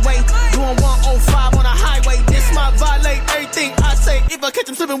of my way. Doing 105 on a highway. This my violate everything I say. If I catch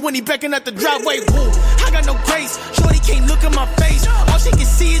him slipping when he backing at the driveway, woo, I got no grace. Shorty can't look at my face. All she can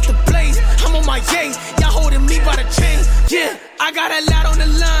see is the blaze. I'm on my yay. Y'all holding me by the chain. Yeah, I got a lot on the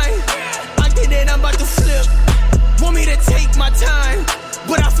line. I get it, I'm about to flip. Want me to take my time,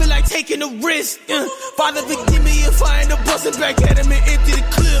 but I feel like taking a risk. Father forgive me if I end up busting back at him and empty the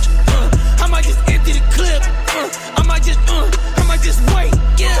clip. I might just empty the clip. I might just wait.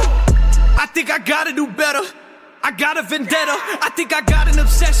 Yeah. I think I gotta do better. I got a vendetta. I think I got an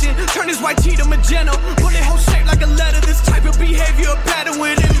obsession. Turn this white tee to magenta. Bullet hole shaped like a letter. This type of behavior a pattern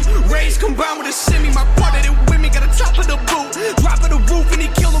within me. Rays combined with a semi. My brother did with me. Got a top of the boot. Drop of the roof and he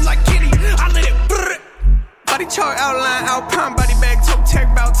killed him like Kitty. I let it brrr. Body chart outline, alpine, body bag, toe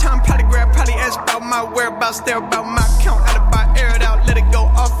tag about time, polygraph, probably ask about my whereabouts, there about my count, out of by, air it out, let it go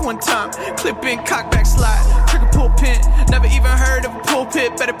off one time, clip in, cock back, slide, trigger pull pin, never even heard of a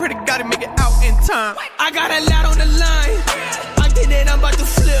pulpit, better pray to God to make it out in time. I got a lot on the line, I did it, I'm about to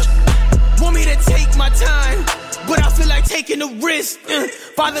flip, want me to take my time, but I feel like taking a risk.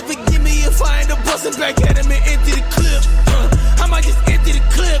 Father, forgive me if I end up busting back at him and empty the clip. I might just empty the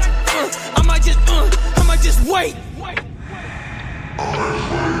clip. I might just wait.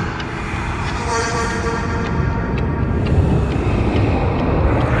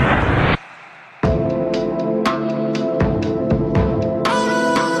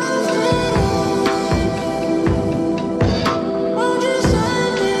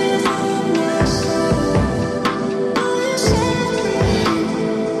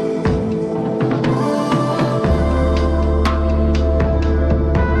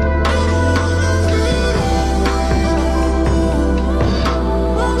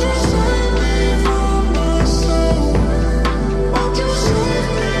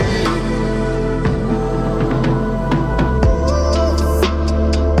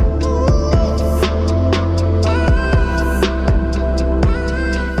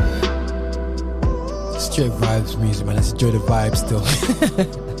 Enjoy the vibe still.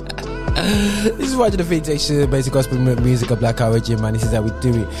 This is Roger the Vintage Basic Gospel Music of Black Origin, man. This is how we do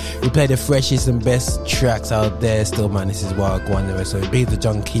it. We play the freshest and best tracks out there still, man. This is what I go on there. So big the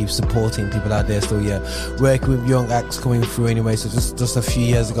John Keith supporting people out there still, yeah. Working with young acts coming through anyway. So just a few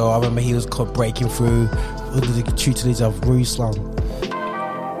years ago, I remember he was breaking through under the tutelage of Ruslan.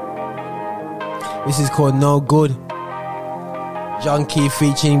 This is called No Good. John Keith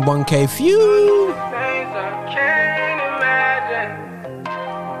featuring 1K Few.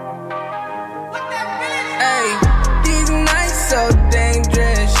 So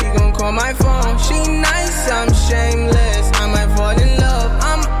dangerous, she gon' call my phone. She nice, I'm shameless. I might fall in love.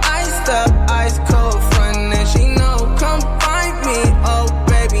 I'm iced up, ice cold, front and she know. Come find me, oh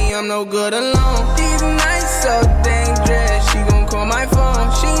baby, I'm no good alone. These nights so dangerous, she gon' call my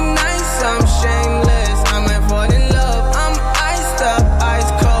phone. She nice, I'm shameless. I might fall in love. I'm iced up, ice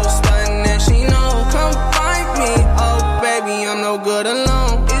cold, front and she know. Come find me, oh baby, I'm no good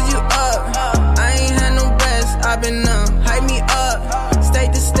alone. Is you up? I ain't had no best, I've been up.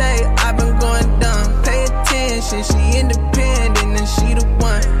 State to state, I've been going dumb. Pay attention, she independent and she the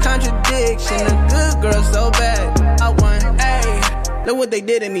one. Contradiction, a good girl so bad, I won. Ayy, look what they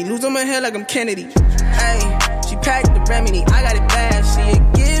did to me. Lose on my head like I'm Kennedy. Ayy, she packed the remedy, I got it bad. She a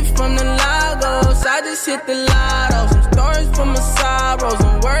gift from the Lagos, I just hit the lotto. Some stories from my sorrows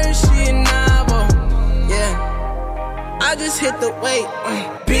and words, she a novel. Yeah, I just hit the weight.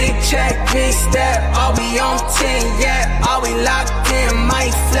 Big check, big step, all we on 10, yeah. All we locked in,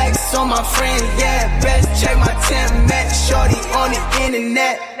 might flex on my friends, yeah. Best check my 10 met, shorty on the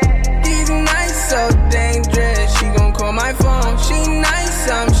internet. These nights so dangerous, she gon' call my phone. She nice,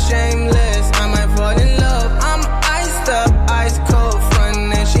 I'm shameless, I might fall in love. I'm iced up, ice cold,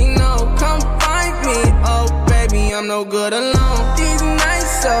 front and she know. Come find me, oh baby, I'm no good alone. These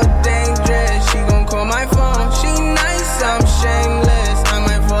nights so dangerous, she gon' call my phone. She nice, I'm shameless, I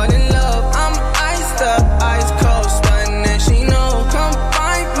might fall in love. I'm iced up, ice cold, stunning and she know. Come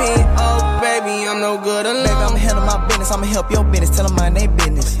find me, oh baby, I'm no good alone. Baby, I'ma handle my business, I'ma help your business, tell them mine they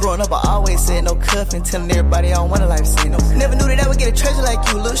business. Growing up, I always said no cuffing, telling everybody I don't want a life sentence. Never knew that I would get a treasure like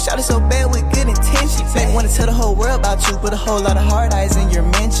you, little shawty so bad with good intentions. Baby, wanna tell the whole world about you, put a whole lot of hard eyes in your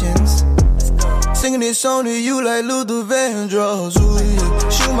mentions. Singing this song to you like Luther Vandross, ooh yeah.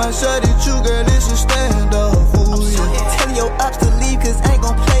 Shoot my shot at you, girl, it's a standoff, ooh yeah. Telling your ops to leave, cause I ain't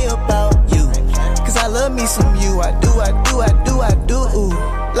gon' play about you. Cause I love me some you, I do, ooh.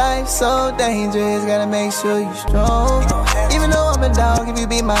 Life's so dangerous, gotta make sure you strong. Even though I'm a dog, if you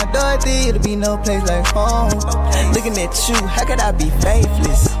be my Dorothy, it'll be no place like home. Looking at you, how could I be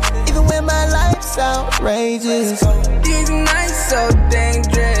faithless? Even when my life's outrageous. These nights so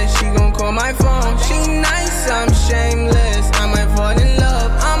dangerous, she gon' call my phone. She nice, I'm shameless, I might fall in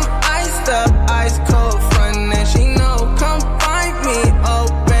love. I'm iced up, ice cold, front and she know. Come find me, oh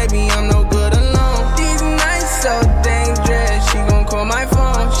baby, I'm no good alone. These nights so dangerous, she gon' call my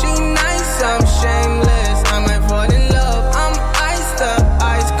phone. She nice, I'm shameless, I might fall in love. I'm iced up,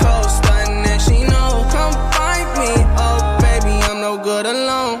 ice cold, stunning and she know. Come find me, oh baby, I'm no good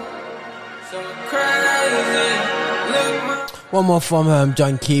alone. So crazy, look my. One more from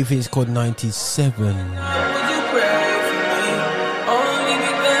John Keith, it's called 97. Would you pray for me? Only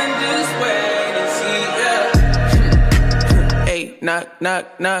be done just wait and see, yeah. Hey, knock,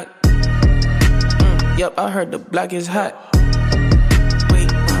 knock, knock. Yep, I heard the block is hot. Wait,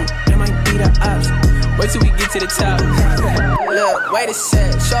 that might be the ops. Wait till we get to the top. Look, wait a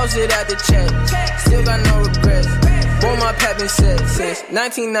sec, shows it out the check. Still got no regrets. Boy, my pap been set since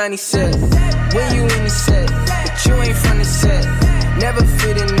 1997. When you in the set, but you ain't from the set. Never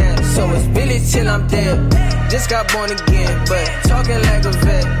fit in that, so it's Billy till I'm dead. Just got born again, but talking like a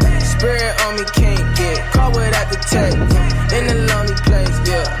vet. Spirit on me can't get caught without the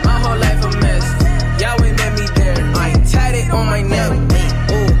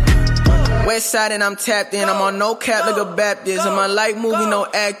inside and I'm tapped in. I'm on no cap like a Baptist. In my life movie, no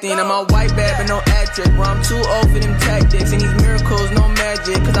acting. I'm on white bad but no actress. Bro, I'm too old for them tactics. And these miracles, no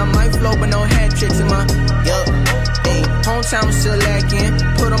magic. Cause I might flow but no hat tricks in my, hey, hometown was still lacking.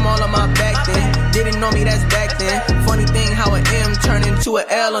 Put them all on my back then. Didn't know me, that's back then. Funny thing how an M turned into an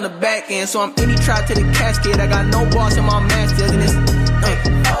L on the back end. So I'm any try to the casket. I got no boss in my masters. And it's 4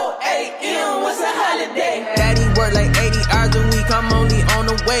 a.m. what's a holiday? Daddy work like 80 hours a week. I'm only on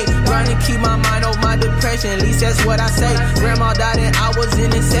the way. Trying to keep my mind off my depression. At least that's what I say. Grandma died and I was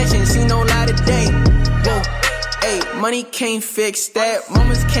in a session. See no light of day. Whoa. Hey, money can't fix that.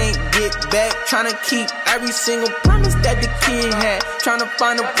 Mamas can't get back. Trying to keep every single promise that the kid had. Trying to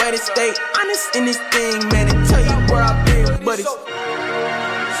find a way to stay honest in this thing, man. And tell you where I've been, but it's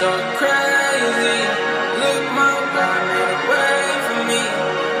so crazy. Look, my God made a way for me.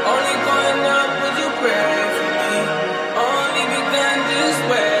 Only going up, would you pray for me? Only begun just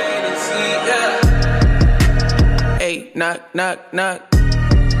wait and see, yeah. Hey, knock, knock, knock.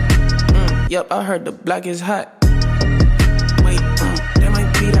 Yep, I heard the block is hot. That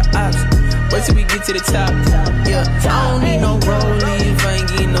might be the ops. Wait till we get to the top. Yeah, I don't need no rollie if I ain't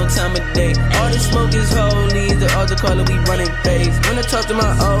getting no time of day. All the smoke is holy, the altar caller, we running phase. When I talk to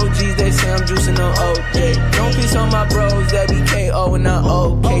my OGs, they say I'm juicing on OJ. Don't piss on my bros, that be KO and not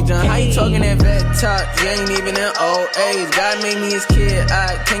OK. John, how you talking that vet talk? You ain't even in old age. God made me his kid,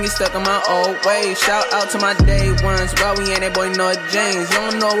 I can't get stuck on my old ways. Shout out to my day ones, while we ain't that boy Noah James. You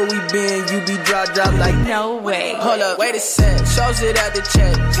don't know where we been, you be drop like no way. Hold up, wait a sec, shows it out the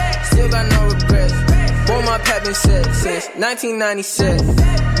check. Still got no regrets. Boy, my pap been set since 1996.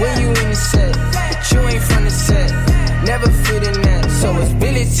 When you in the set, but you ain't from the set. Never fit in that, so it's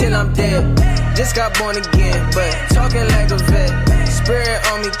really till I'm dead. Just got born again, but talking like a vet.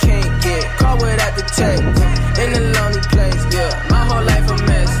 Spirit on me can't get caught without the tech. In a lonely place, yeah. My whole life a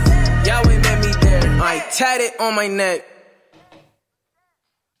mess. Yahweh met me there. I tatted on my neck.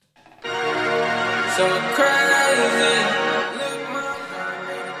 So crazy.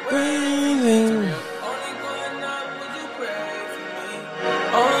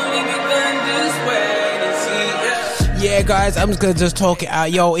 Yeah, guys, I'm just gonna talk it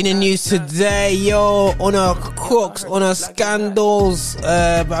out. Yo, in the news today, yo, on our crooks, on our scandals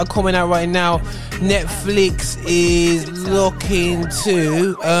that are coming out right now, Netflix is looking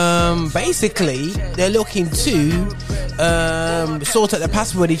to basically they're looking to sort out the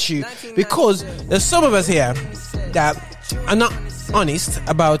password issue, because there's some of us here that are not honest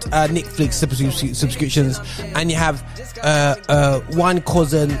about Netflix subscriptions, and you have one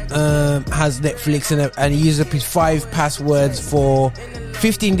cousin has Netflix and he uses up his 5 passwords for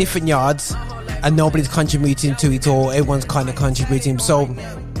 15 different yards, and nobody's contributing to it, or everyone's kind of contributing. So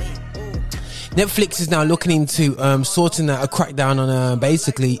Netflix is now looking into sorting out a crackdown on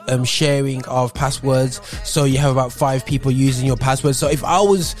basically sharing of passwords. So you have about 5 people using your password. So if I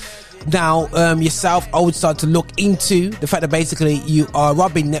was now yourself, I would start to look into the fact that basically you are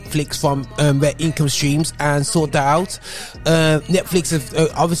robbing Netflix from their income streams and sort that out. Netflix have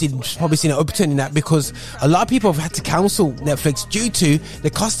obviously probably seen an upturn in that, because a lot of people have had to cancel Netflix due to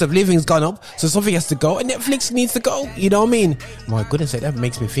the cost of living has gone up, so something has to go and Netflix needs to go, you know what I mean? My goodness, that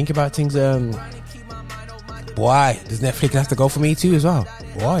makes me think about things. Why does Netflix have to go for me too as well?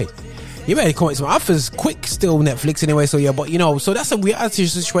 Why? You better come with some offers quick, still Netflix anyway. So yeah, but you know, so that's a reality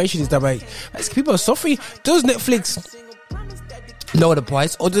situation, is that right? People are suffering. Does Netflix lower the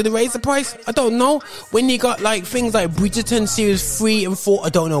price, or do they raise the price? I don't know. When you got like things like Bridgerton series 3 and 4, I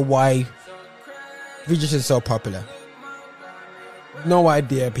don't know why Bridgerton's so popular. No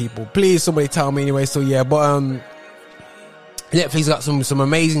idea, people. Please, somebody tell me anyway. So yeah, but Netflix got some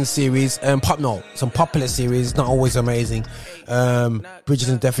amazing series, some popular series, not always amazing.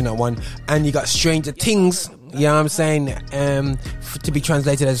 Bridgerton's definitely not one. And you got Stranger Things, you know what I'm saying, to be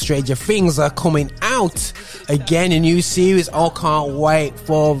translated as Stranger Things are coming out again, a new series. Oh, can't wait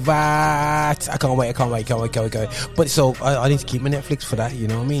for that. I can't wait. But so I need to keep my Netflix for that, you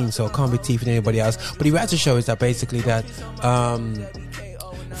know what I mean? So I can't be teething anybody else. But the reality show is that basically that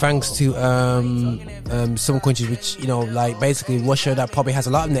thanks to some countries which, you know, like basically Russia, that probably has a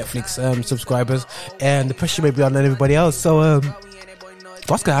lot of Netflix subscribers, and the pressure may be on everybody else. So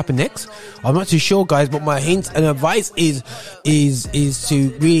what's gonna happen next? I'm not too sure, guys, but my hint and advice is to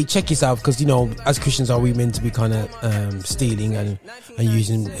really check yourself, because, you know, as Christians, are we meant to be kind of stealing and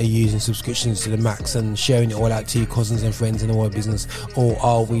using subscriptions to the max and sharing it all out to your cousins and friends and all that business, or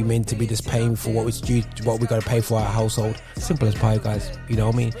are we meant to be just paying for what we got to pay for our household? Simple as pie, guys, you know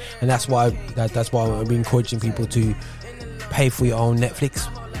what I mean? And that's why I'm encouraging people to pay for your own Netflix,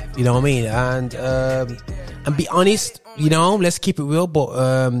 you know what I mean? And be honest. You know, let's keep it real. But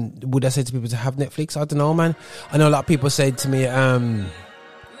would I say to people to have Netflix? I don't know, man. I know a lot of people said to me,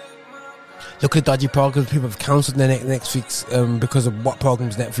 look at dodgy programs. People have cancelled their Netflix because of what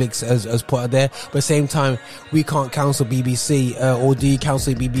programs Netflix has put out there. But at the same time, we can't cancel BBC or do you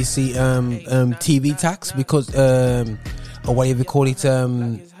cancel BBC TV tax because or whatever you call it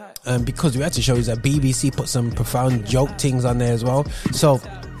because we had to show you that BBC put some profound joke things on there as well. So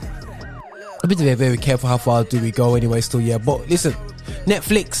a bit very, very careful how far do we go anyway still, yeah. But listen,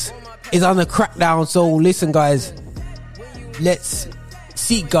 Netflix is on the crackdown, so listen guys, let's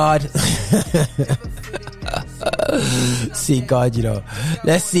seek God. Seek God, you know.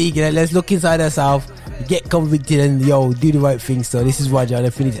 Let's look inside ourselves, get convicted and do the right thing. So this is Roger and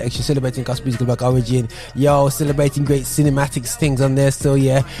Affinity Extra, celebrating gospel musical Black origin, celebrating great cinematics things on there still,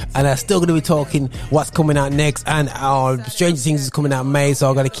 yeah. And I'm still gonna be talking what's coming out next, and our Stranger Things is coming out in May, so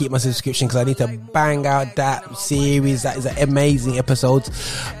I gotta keep my subscription because I need to bang out that series. That is an amazing episode.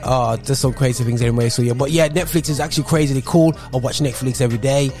 Just some crazy things anyway. So yeah, but yeah, Netflix is actually crazily cool. I watch Netflix every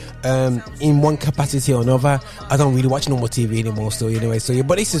day in one capacity or another. I don't really watch normal TV anymore still anyway. So yeah,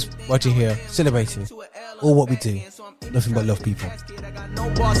 but this is Roger here, celebrating all what we do, nothing but love people. No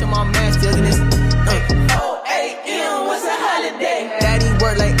boss in my man still in this. 4 a.m. what's a holiday? Daddy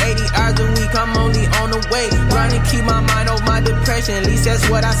work like 80 hours a week. I'm only on the way. Trying to keep my mind off my depression. At least that's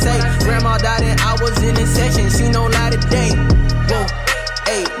what I say. Grandma died and I was in a session. She no light of day. Whoa.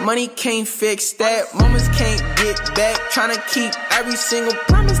 Hey, money can't fix that. Moments can't get back. Trying to keep every single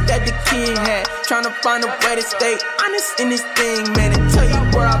promise that the kid had. Trying to find a way to stay honest in this thing, man. And tell you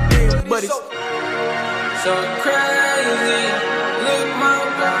where I've been, but it's so crazy. Look, my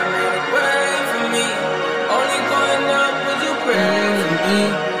God made a way for me. Only going up when you pray for me.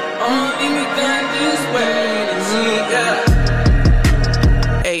 Only me can just wait and see,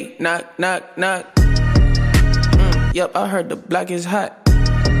 yeah. Hey, knock, knock, knock. Yep, I heard the block is hot.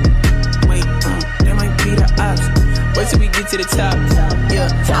 Wait, that might be the ops. Wait till we get to the top. Yeah,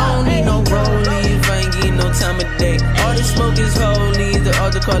 I don't need no rollie if I ain't getting no time of day. All the smoke is holy, the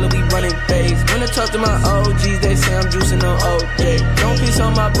other color we running face. When I talk to my OGs, they say I'm juicing on OK. Don't piss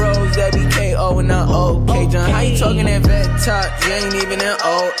on my bros, that be KO and not OK. John, how you talking that vet talk? You ain't even in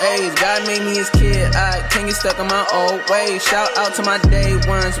old age. God made me his kid, I can't get stuck in my old ways. Shout out to my day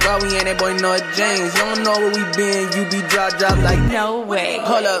ones, while we ain't that boy Noah James. You don't know where we been, you be drop like no way.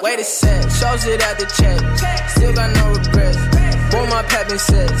 Hold up, wait a sec, shows it out the check. Still got no regrets. Boy, my pap been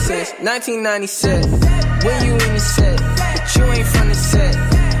set since 1997. When you in the set, but you ain't from the set.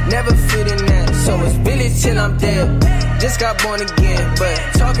 Never fit in that, so it's village till I'm dead. Just got born again, but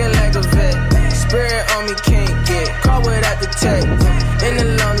talking like a vet. Spirit on me can't get caught without the tech. In a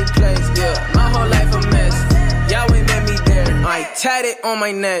lonely place, yeah. My whole life a mess. Y'all ain't met me there. I tatted on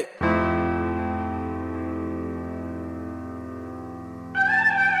my neck.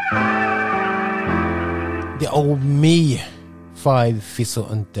 The old me, 5 Thistle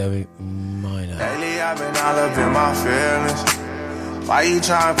and Derek Minor. Lately I've been all up in my feelings. Why you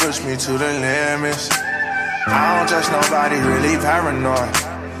trying to push me to the limits? I don't trust nobody, really paranoid.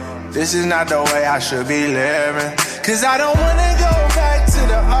 This is not the way I should be living. Cause I don't wanna go back to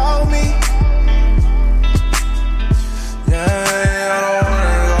the old me. Yeah, I don't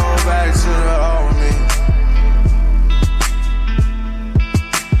wanna go back to the old me.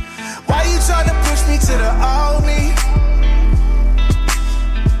 Why you trying to push me to the old me?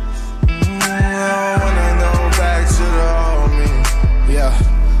 I don't wanna go back to the old me. Yeah,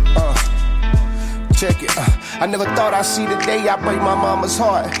 check it. I never thought I'd see the day I break my mama's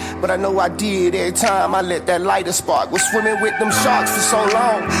heart, but I know I did every time I let that lighter spark. Was swimming with them sharks for so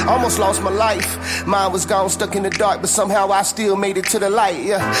long, almost lost my life. Mine was gone, stuck in the dark, but somehow I still made it to the light,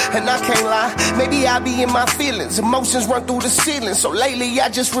 yeah. And I can't lie, maybe I be in my feelings. Emotions run through the ceiling, so lately I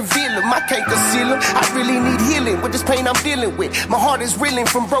just reveal them. I can't conceal them, I really need healing with this pain I'm dealing with. My heart is reeling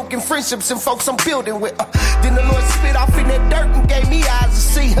from broken friendships and folks I'm building with. Then the Lord spit off in that dirt and gave me eyes to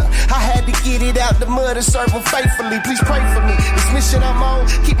see her. I had to get it out the mud and serve him faithfully. Please pray for me. This mission I'm on,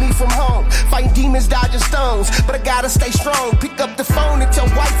 keep me from home. Fighting demons, dodging stones, but I gotta stay strong. Pick up the phone and tell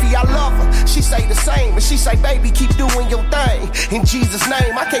wifey I love her. She say the same, and she say, baby, keep doing your thing. In Jesus'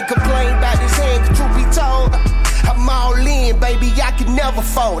 name, I can't complain about this hand, truth be told. I'm all in, baby, I can never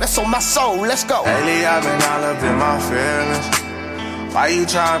fold. That's on my soul, let's go. Lately I've been all up in my feelings. Why you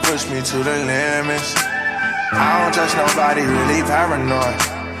trying to push me to the limits? I don't trust nobody, really paranoid.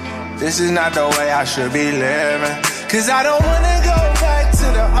 This is not the way I should be living. Cause I don't wanna go back to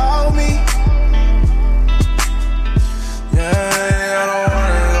the old me. Yeah, I don't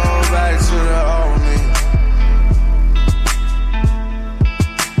wanna go back to the old me.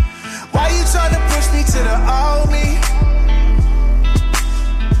 Why you tryna push me to the old me?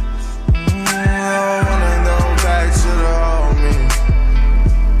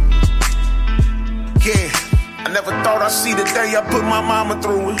 thought I'd see the day I put my mama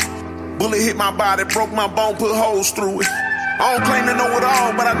through it. Bullet hit my body, broke my bone, put holes through it. I don't claim to know it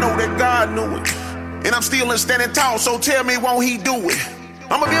all, but I know that God knew it. And I'm still standing tall, so tell me, won't he do it?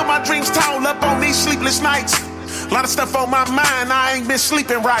 I'ma build my dreams tall up on these sleepless nights. A lot of stuff on my mind, I ain't been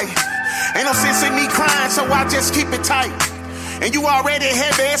sleeping right. Ain't no sense in me crying, so I just keep it tight. And you already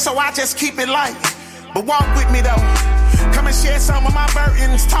heavy, so I just keep it light. But walk with me though. Come and share some of my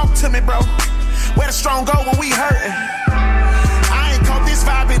burdens. Talk to me, bro. Where the strong go when we hurtin'? I ain't caught this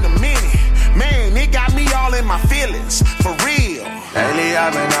vibe in a minute. Man, it got me all in my feelings. For real. Lately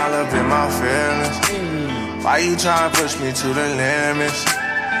I've been all up in my feelings. Why you tryna push me to the limits?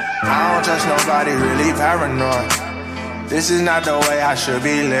 I don't trust nobody, really paranoid. This is not the way I should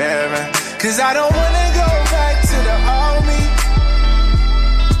be living. Cause I don't wanna go back to the old me.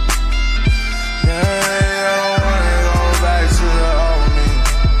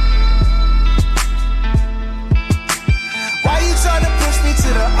 To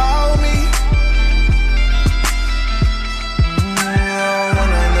the old me. I don't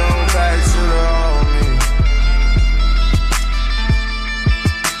wanna go back to the old me.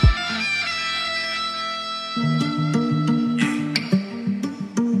 Yeah.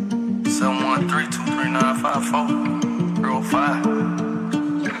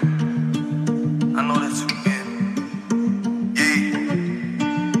 713-239-5405. I know that you been. Yeah.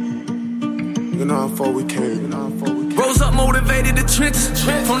 You know how far we came. Rose up, motivated the trenches.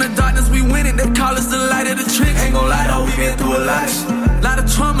 From the darkness we winning, they call us the light of the trench. Ain't gon' lie though, we been through a lot. Lot of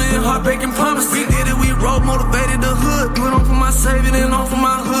trauma and heartbreaking promise. We did it, we rode, motivated the hood. Do it on for my savior and on for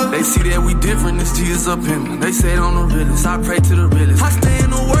my hood. They see that we different, this Jesus up in me. They say it on the realest, I pray to the realest. I stay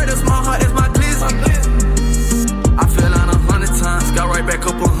in the word, that's my heart, that's my glizzy. I fell out 100 times, got right back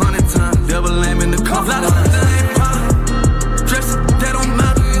up 100 times. Devil lamb in the car. Lot of stuff that ain't problem. Dressed that don't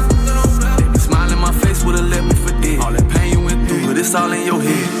matter. They be smiling my face, would've left me for dead. All that pain you went through, but it's all in your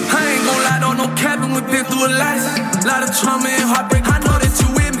head. I ain't gon' lie, don't no cabin, we been through a lot of trauma and heartbreak. I know that you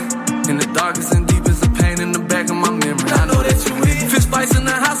with me. In the darkest and deepest of pain in the back of my memory. I know that you with me. Fist fights in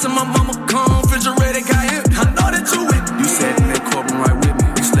the house and my mama come, refrigerator got empty. I know that you with me. You sat in that courtroom right with me.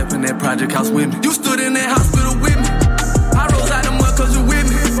 You slept in that project house with me. You stood in that hospital with me. I rose out the mud cause you with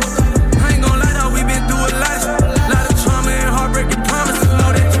me. I ain't gon' lie, though, we been through a lot of trauma and heartbreaking promises.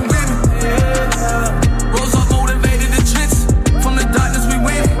 Know that you with me. Rose up, motivated the trenches. From the darkness we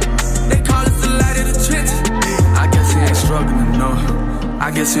win. They call us the light of the trenches. I guess he ain't struggling, no.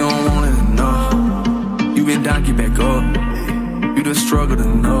 I guess you don't want it enough. You been down, get back up. You done struggled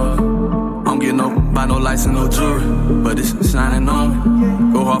enough. I don't get no, buy no lights and no jewelry, but it's shining on me.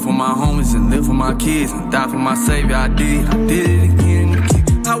 Go hard for my homies and live for my kids and die for my savior. I did it again.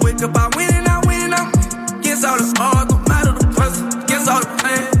 I wake up, I win and I win. Against all the odds, no matter the pressure. Against all the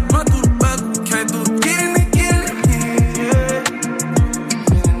pain, run through the weather. Came through again.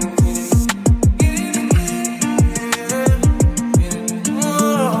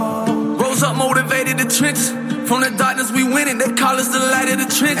 Rose up, motivated the trenches. From the darkness we winning, they call us the light of the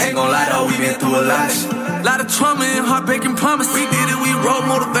trench. Ain't gon' lie though, we been through a lot of trauma and heartbreaking promise. We did it, we rode,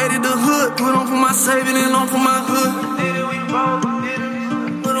 motivated the hood. Put on for my savior and on for my hood. We did it, we rode,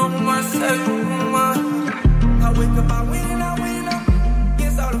 put on for my savior and on my hood. I wake up, I win and I win.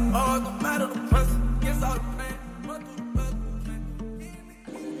 Against all the odds, no matter the pressure. Against all the pain, run through the weather.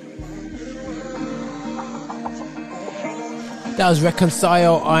 That was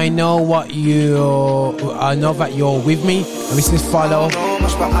Reconcile. I know that you're with me. And this is Follow.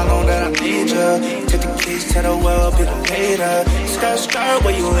 I know that I need you. Take the keys to the world, be the leader. Skirt,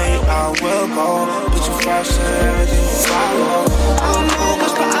 where you ain't, I will go. Put you first and everything will follow. I don't know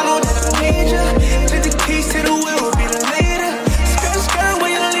much, but I know that I need you. Take the keys to the world, be the leader. Skirt, where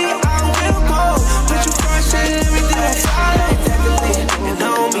you lead, I will go. Put you first and everything will follow. You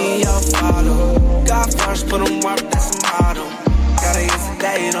know me, I'll follow. God first, put them work, that's a motto. Gotta get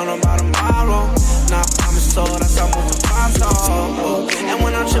today, don't know about tomorrow. Nah, I'm so that's how I'm moving my soul. And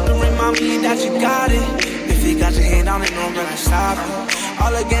when I'm tripping, remind me that you got it. If you got your hand on it, no man, I stop it.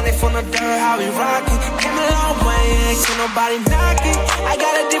 All organic from the dirt, how we rockin'. Came a long way, ain't seen nobody knocking. I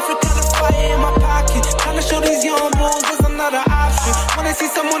got a different kind of fire in my pocket. Tryna show these young bulls there's another option. Wanna see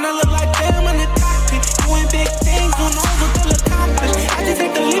someone that look like them in the cockpit. Doing big things, who knows what they'll accomplish. I just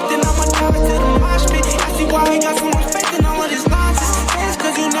take the leap, then I'ma dive into the mosh pit. I see why I got so much faith in all of this nonsense. Dance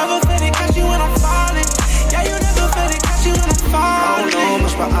cause you never felt it, catch you when I'm falling. Yeah, you never felt it, catch you when I'm falling. I don't know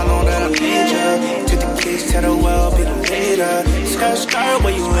much, but I know that I need you. Take the keys to the world, be the leader. Skirt,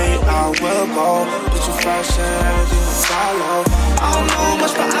 where you ain't, I will go. Put you first and everything will follow. I don't know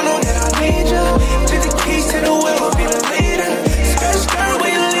much, but I know that I need you. Take the keys to the world, be the leader. Skirt,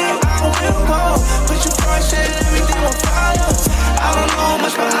 where you leave, I will go. Put you first and everything will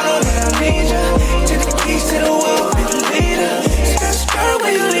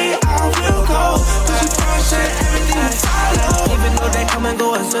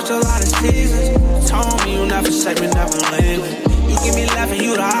switch a lot of seasons. Told me you never forsake me, never leave me. You give me laughing,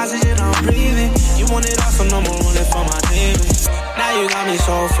 you the oxygen I'm breathing. You want it all, so no more running for my demons. Now you got me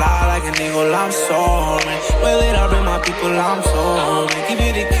so fly like an eagle, I'm soaring. Well it up in my people, I'm soaring. Give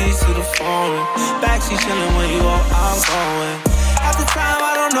you the keys to the foreign. Backseat chillin' when you all I'm going. At the time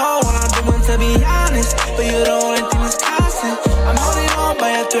I don't know what I'm doing to be honest, but you're the only thing that's constant. I'm holding on by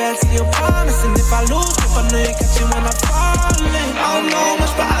a thread to your promise, and if I lose hope, I know you catch you when I'm falling. I don't know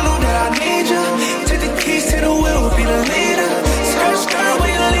much, but I know that I need you. Take the keys to the wheel, be the leader. Skirt, skirt, where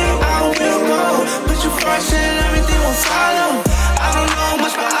you lead, I will go. Put you first and everything will follow. I don't know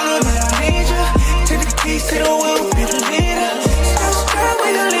much, but I know that I need you. Take the keys to the wheel, be the leader. Skirt, skirt,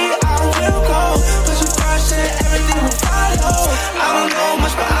 where you lead, I will go. Put you first and everything will follow. I don't know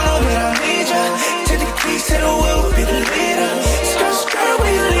much, but I know that I need you. Take the keys to the wheel, be the leader. Skirt, skirt, where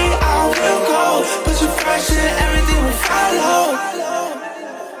you lead, I will go. Put you first and everything will follow.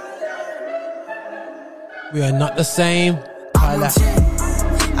 We are not the same. Tyler.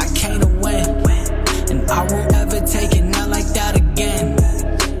 I can't win, and I won't ever take it not like that again.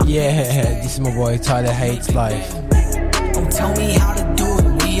 Yeah, this is my boy Tyler Hates Life. Don't tell me how to do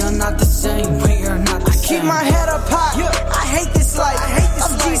it. We are not the same. We are not the same. Keep my head up high. I hate this life.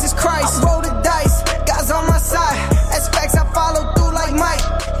 Of Jesus Christ. I roll the dice. God's on my side. Aspects I follow through like Mike.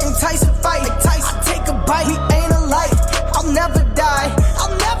 Entice a fight. I take a bite. We ain't alike. I'll never die.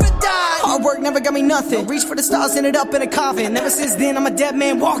 I'll never die. Hard work never got me nothing. Reach for the stars, ended up in a coffin. Never since then, I'm a dead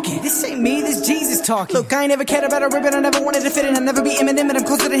man walking. This ain't me, this Jesus talking. Look, I ain't never cared about a ribbon. I never wanted to fit in. I'll never be Eminem, but I'm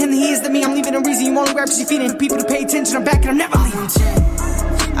closer to him than he is to me. I'm leaving a reason you only grab because you feeding people to pay attention. I'm back and I'm never leaving.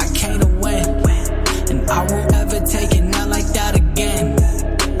 I can't win, and I won't ever take it not like that again.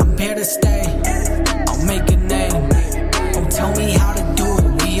 I'm here to stay. I'll make a name. Don't tell me how to do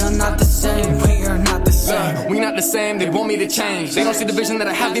it. We are not the same. We are not the same. We not the same, they want me to change. They don't see the vision that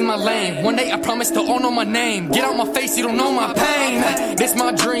I have in my lane. One day I promise to all know my name. Get out my face, you don't know my pain. This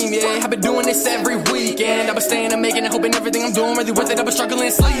my dream, yeah. I've been doing this every weekend. I've been staying and making it, hoping everything I'm doing really worth it. I've been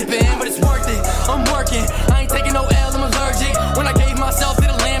struggling, sleeping, but it's worth it. I'm working, I ain't taking no L, I'm allergic. When I gave myself to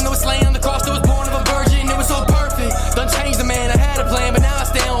the lamb that was slain on the cross, that was born of a virgin. It was so perfect, done changed the man. I had a plan, but now I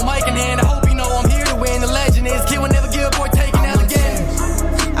stay on mic in hand. I hope you know I'm here to win. The legend is kid will never give up or take it out again.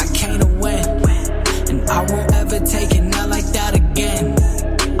 I can't win, and I won't ever take it not like that again.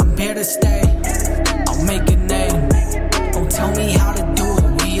 I'm here to stay. I'll make a name. Don't tell me how to do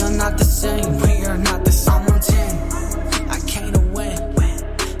it. We are not the same. We are not the same. I'm on 10. I can't win,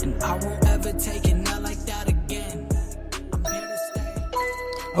 and I won't ever take it not like that again. I'm here to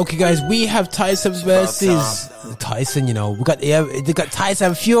stay. Okay, guys, we have Tyson versus Tyson. You know, we got they got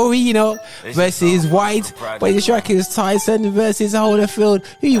Tyson Fury. You know, versus White. But the track is Tyson versus Holyfield.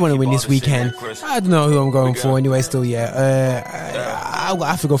 Who you want to win this weekend? I don't know who I'm going for. Anyway, still, I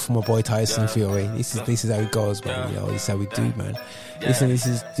have to go for my boy Tyson Fury. This is how it goes, man. You know, this is how we do, man. Listen, this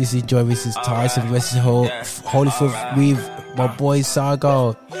is Joy. This is Tyson versus Holyfield with my boy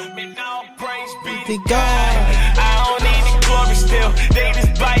Sargo. The guy. Still, they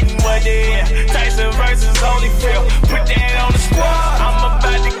just biting what they hear. Tyson versus Holyfield. Put that on the squad. I'm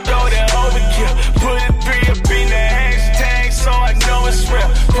about to go to overkill. Put a 3 up in the hashtag so I know it's real.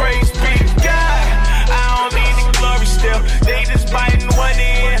 Praise be to God. I don't need the glory still. They just biting what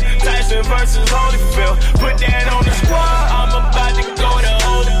they hear. Tyson versus Holyfield. Put that on the squad. I'm about to go to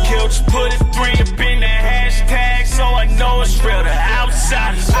overkill. Just put a 3 up in the hashtag so I know it's real. The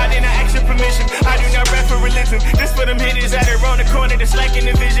outsiders. I did not ask your permission. I do not rap for religion. This for them hitters that are on the corner that's lacking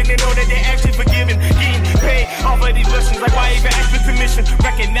the vision. They know that they're actually forgiven. Getting paid off of these blessings. Like why even ask for permission?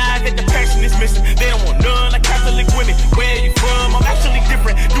 Recognize that the passion is missing. They don't want none like Catholic women. Where you from? I'm actually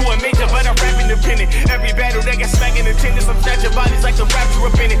different. Doing major but I'm rapping independent. Every battle they got smacking attendance. I'm snatching bodies like the rapture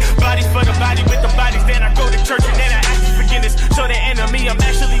up in it. Bodies for the body with the bodies. Then I go to church and then I ask for forgiveness. So the enemy, I'm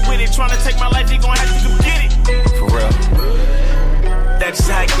actually with it. Trying to take my life, he gon' have to come get it. For real. That's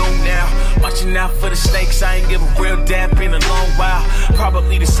how I go now. Watching out for the snakes, I ain't give a real dap in a long while.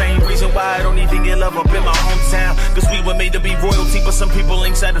 Probably the same reason why I don't even get love up in my hometown. Cause we were made to be royalty, but some people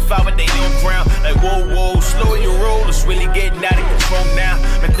ain't satisfied with their own crown. Like whoa, slow your roll, it's really getting out of control now.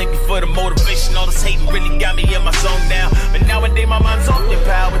 Man, thank you for the motivation, all this hating really got me in my zone now. But nowadays my mind's off the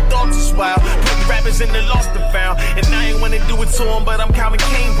power, with thoughts is wild. Putting rap happens and the lost and found. And I ain't wanna do it to them, but I'm Calvin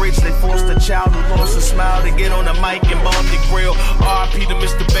Cambridge. They forced a child who lost a smile to get on the mic and bomb the grill. R.I.P. to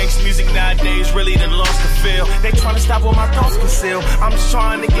Mr. Banks, music nowadays really done lost the feel. They trying to stop what my thoughts conceal. I'm just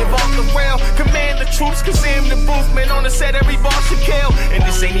trying to give off the rail. Command the troops, cause him the movement on the set, every boss should kill. And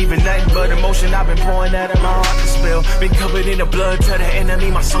this ain't even nothing but emotion I've been pouring out of my heart to spill. Been covered in the blood to the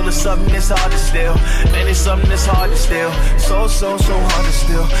enemy. My soul is something that's hard to steal. Man, it's something that's hard to steal. So hard to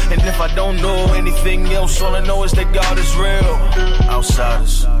steal. And if I don't know anything else, all I know is that God is real.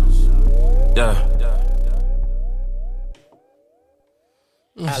 Outsiders. Yeah.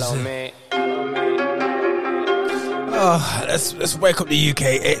 Hello, mate. Oh, let's wake up the UK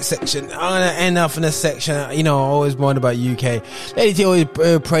 8 section. I'm gonna end off in a section. You know, I always moan about UK. Lady T always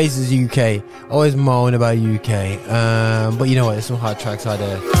praises UK. Always moan about UK. But you know what? There's some hard tracks out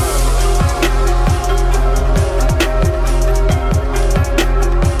there.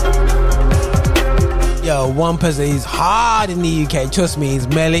 Yo, one person is hard in the UK. Trust me, is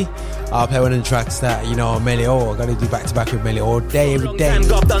Melly. I'll play one of the tracks that, you know, Melly, I gotta do back to back with Melly all day, every day. Time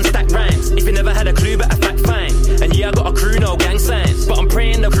I've done stack rhymes. If you never had a clue, but a fact fine. And yeah, I got a crew, no gang signs. But I'm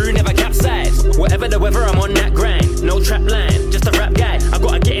praying the crew never capsize. Whatever the weather, I'm on that grind. No trap line, just a rap guy. I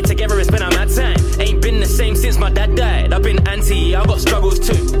gotta get it together, it's been a mad time. Ain't been the same since my dad died. I've been anti, I got struggles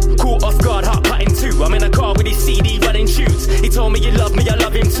too. Caught off guard, heart cutting too. I'm in a car with his CD running shoots. He told me you love me, I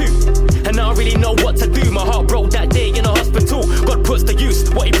love him too. And I don't really know what to do. My heart broke that day in a hospital. God puts to use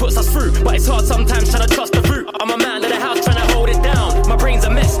what he puts us through. But it's hard sometimes trying to trust the fruit. I'm a man of the house trying to hold it down. My brain's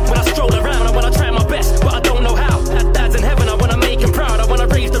a mess when I stroll around. I wanna try my best, but I don't know how. Dad's in heaven, I wanna make him proud. I wanna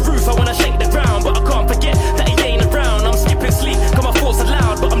raise the roof, I wanna shake the ground. But I can't forget that he ain't around. I'm skipping sleep, cause my thoughts are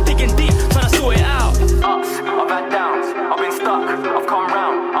loud. But I'm digging deep, trying to sort it out. Ups, I've had downs, I've been stuck, I've come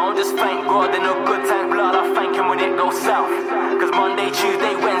round. I don't just thank God in a good time, blood, I thank him when it goes south. Cause Monday,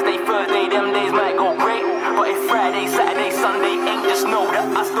 Tuesday, Wednesday, Thursday, them days might go great. But if Friday, Saturday, Sunday ain't, just know that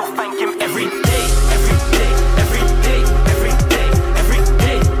I still thank him every day, every day, every day, every day, every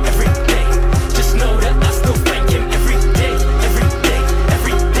day, every day. Just know that I still thank him every day, every day,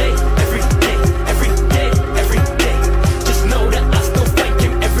 every day, every day, every day, every day. Just know that I still thank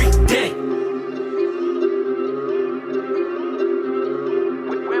him every day.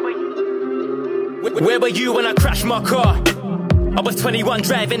 Where were you when I crashed my car? I was 21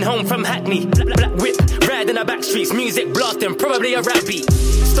 driving home from Hackney. Black whip, riding the back streets, music blasting, probably a rap beat.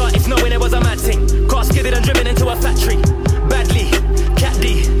 Started snowing, it was a mad thing. Car skidded and driven into a factory. Badly, Cat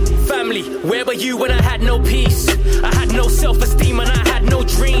D, family. Where were you when I had no peace? I had no self-esteem and I had no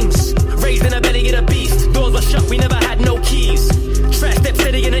dreams. Raised in the belly of the beast. Doors were shut, we never had no keys. Trash step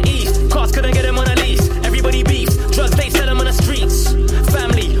steady in the east. Cars couldn't get them on a lease. Everybody beefs, drugs they sell them on the streets.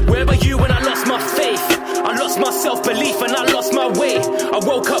 Family, where were you when I lost my faith? I lost my self-belief and I lost my way. I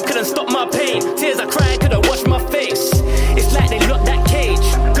woke up, couldn't stop my pain. Tears I cried, couldn't wash my face. It's like they locked that cage,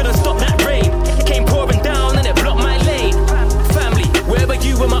 couldn't stop that rain. It came pouring down and it blocked my lane. Family, where were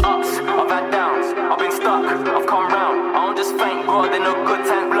you with my ups? I've had downs, I've been stuck, I've come round. I don't just thank God in a good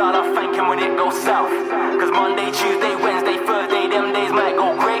time, blood, I thank him when it goes south. Cause Monday, Tuesday, Wednesday, Thursday, them days might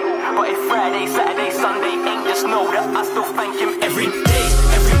go great. But if Friday, Saturday, Sunday ain't, just know that I still thank him every day,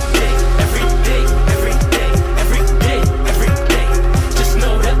 every day, every day, every day, every day, every day. Just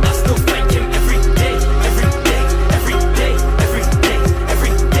know that I still thank him every day, every day, every day, every day,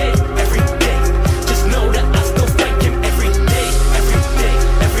 every day, every day. Just know that I still thank him every day, every day,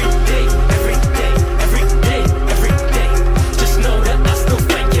 every day, every day, every day, every day. Just know that I still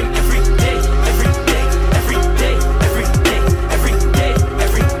thank him every day, every day, every day, every day, every day,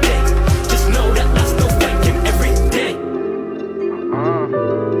 every day. Just know that I still thank him every day.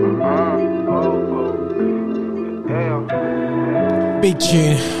 Big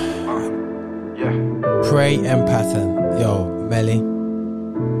tune. Pray and Pattern. Yo, Melly.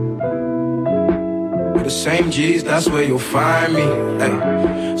 With the same G's, that's where you'll find me.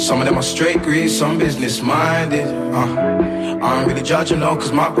 Ay. Some of them are straight grease, some business minded. I ain't really judging though,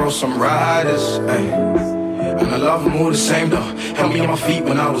 cause my bro some riders. Ay. And I love them all the same though. Held me on my feet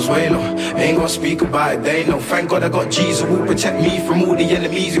when I was way low. Ain't gonna speak about it, they know. Thank God I got G's who will protect me from all the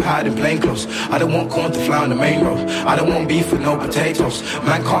enemies who hide in plain clothes. I don't want corn to fly on the main road. I don't want beef with no potatoes.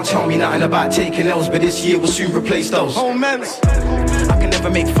 Man can't tell me nothing about taking L's, but this year will soon replace those. Oh man, I can never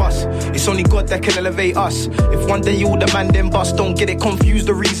make fuss. It's only God that can elevate us. If one day all the man then bust, don't get it confused,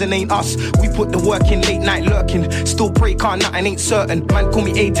 the reason ain't us. We put the work in, late night lurking. Still pray, can't nothing ain't certain. Man call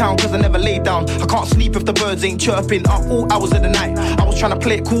me A-Town cause I never lay down. I can't sleep if the birds ain't chirping. Up all hours of the night. I was trying to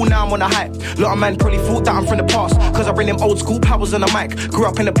play it cool, now I'm on a hype. Lot of man probably thought that I'm from the past, cause I bring them old school powers on the mic. Grew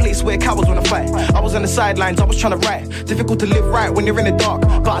up in a place where cowards wanna fight. I was on the sidelines, I was trying to write. Difficult to live right when you're in the dark.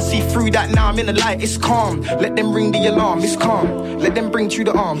 But I see through that now, I'm in the light, it's calm. Let them ring the alarm, it's calm. Let them bring through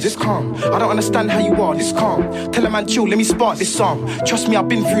the arms, it's calm. I don't understand how you are, this calm. Tell a man chill, let me spark this song. Trust me, I've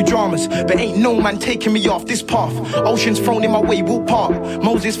been through dramas, but ain't no man taking me off this path. Oceans thrown in my way, we'll part.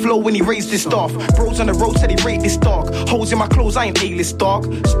 Moses flow when he raised his staff. Bros on the road said he rate this dog. Holes in my clothes, I ain't A-list dog.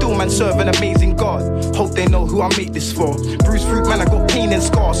 Still man serve an amazing God. Hope they know who I made this for. Bruised fruit, man, I got pain and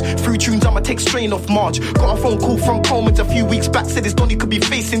scars. Through tunes, I'ma take strain off March. Got a phone call from Coleman's a few weeks back, said his Donny could be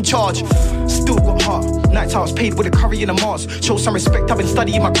facing charge. Still got heart. Nights I was paid with a curry and a Mars. Show some respect, I've been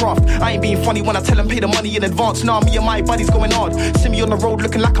studying my craft. I ain't being funny when I tell them pay the money in advance. Now me and my buddies going hard. See me on the road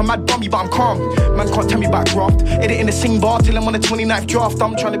looking like a mad bummy, but I'm calm. Man can't tell me about graft. Editing the sing bar till I'm on the 29th draft.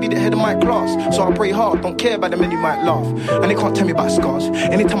 I'm trying to be the head of my class, so I pray hard. Don't care about them and you might laugh. And they can't tell me about scars.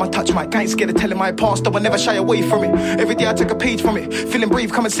 Anytime I touch my guy ain't scared of telling my past. I will never shy away from it. Every day I take a page from it. Feeling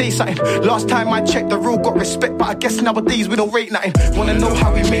brave, come and say something. Last time I checked, the rule got respect, but I guess nowadays we don't rate nothing. Wanna know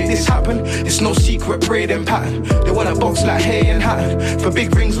how we make this happen? It's no secret, pray them pattern. They wanna box like Hay and Hatton for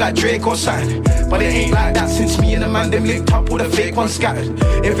big rings like Drake or Saturn. But it ain't like that since me and the man them linked up, all the fake ones scattered.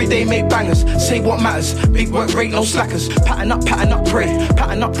 Every day make bangers, say what matters. Big work rate, no slackers. Pattern up, pray.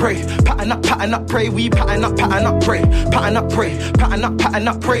 Pattern up, pray. Pattern up, pray. We pattern up, pray. Pattern up, pray. Pattern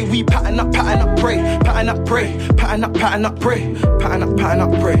up, pray. We pattern up, pray. Pattern up, pray. Pattern up, pray. Pattern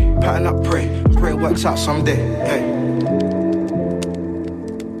up, pray. Pattern up, pray. Pray it works out someday. Hey.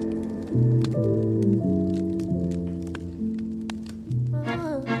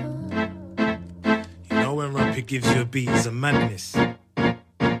 It gives you a beat, it's a madness. Ha!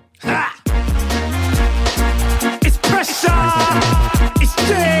 It's pressure! It's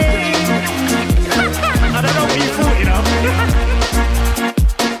change! I don't know what you thought, you know.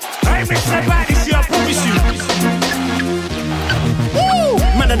 I ain't mixing about this year, I promise you. Woo!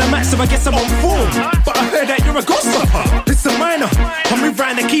 Man of the match, so I guess I'm on form. But I heard that you're a ghost-stopper. Listen, minor. I move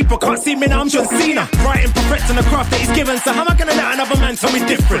round the keeper, can't see me now, I'm John Cena. Writing perfecting the craft that he's given, so how am I gonna let another man tell me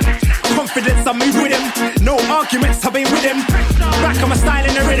different? Confidence, I move with him. No arguments, I've been with him. Back on my style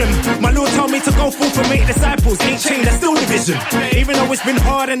in the rhythm. My Lord told me to go forth and make disciples. Ain't changed, that's still the vision. Even though it's been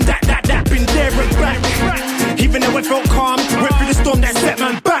hard and that been there and back. Even though it felt calm, went through the storm that set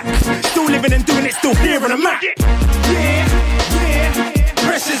man back. Still living and doing it, still here on the map. Yeah.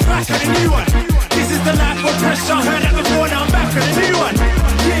 Pressure's back on a new one. This is the life of pressure. Heard that before, now I'm back on a new one.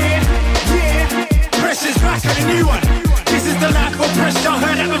 Yeah. Pressure's back on a new one. This is the life of pressure.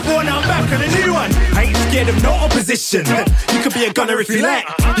 Heard that before, now I'm back on a new one. I ain't scared of no opposition. You could be a gunner if you like.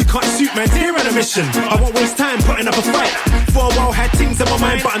 You can't shoot man's here on a mission. I won't waste time putting up a fight. For a while had things in my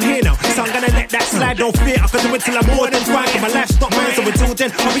mind, but I'm here now. So I'm gonna let that slide, don't fear. I can do it till I'm more than fine. My life's not mine, so until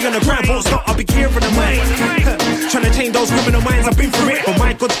then I'll be on the ground, won't stop, I'll be here in the mind. Trying to change those criminal minds, I've been through it. But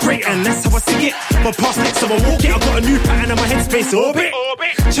my God's great and that's how I see it. My past next, so I walk it. I've got a new pattern in my headspace, orbit.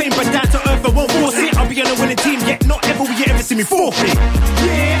 Chamber down to earth, I won't force it. I'll be on a winning team, yet not ever will you ever see me forfeit.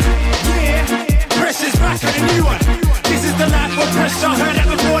 Yeah. Pressure's back on a new one. This is the life of pressure. Heard that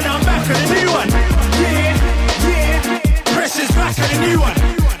before, now I'm back on a new one. Yeah. Pressure's back on a new one.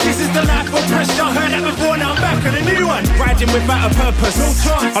 This is the life of pressure. Heard that before, now I'm back on a new one. Riding without a purpose, no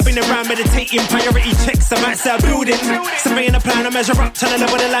chance. I've been around meditating, priority checks. I'm outside building, surveying a plan, I measure up, trying to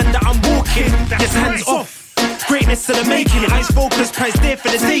level the land that I'm walking. Just hands off. Greatness to the making, eyes focused, price there for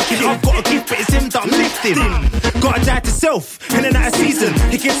the taking. I've got a gift, but it's him that I'm lifting. Gotta die to self, in and out of season.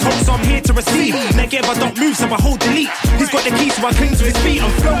 He gives hope, so I'm here to receive. Negative, I don't move, so I hold delete. He's got the keys, so I cling to his feet.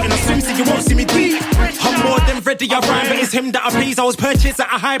 I'm floating, I swim, so you won't see me deep. I'm more than ready, I rhyme, but it's him that I please. I was purchased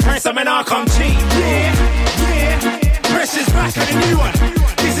at a high price, I mean I come cheap. Yeah. Pressure's back on a new one.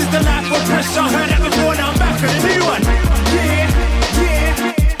 This is the life of pressure. Heard that before, now I'm back on a new one. Yeah.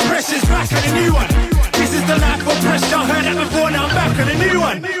 Pressure's back on a new one. This is the life of pressure. Heard that before, now I'm back on a new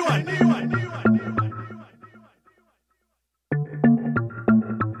one.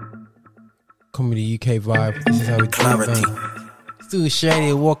 Comedy UK vibe. This is how we clarity. Still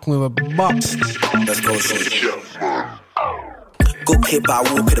shady, walking with a box. Let's go, shady. Good kid, but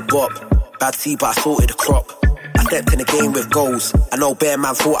I walk with a bop. Bad seed, but I sorted the crop. I stepped in the game with goals. I know bare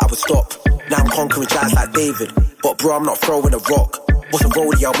man thought I would stop. Now I'm conquering giants like David. But bro, I'm not throwing a rock. What's a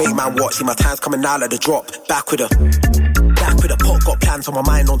rollie? I'll make man watch. See my time's coming out like the drop. Back with a pot, got plans on my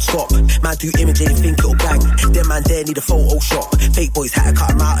mind non-stop. Man do image, they think it'll bang. Them man there need a Photoshop. Fake boys had to cut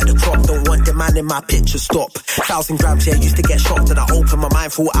them out of the crop. Don't want them man in my picture, stop. 1,000 grams, yeah, used to get shocked. And I open my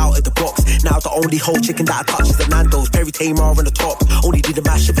mind, fall out of the box. Now the only whole chicken that I touch is the Nando's. Perry Tamar on the top. Only did the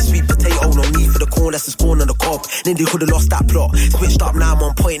mash of a sweet potato. No need for the corn, that's the spawn on the cob. Nindy could've lost that plot. Switched up, now I'm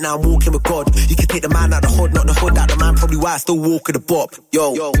on point, now I'm walking with God. You can take the man out the hood, not the hood out the man. Probably why I still walk with the bop.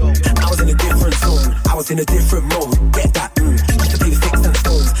 Yo, I was in a different zone. I was in a different mode. Get that, used to play with sticks and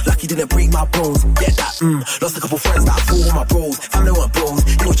stones. my bones. Get that, lost a couple friends that I thought were my bros. Family weren't bros,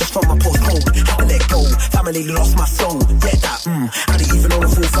 they were just from my postcode. Had to let go, family lost my soul. Get that, I didn't even own a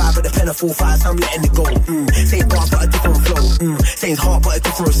 4-5, but the pen a 4-5, so I'm letting it go. Same bars but a different flow. Same heart but a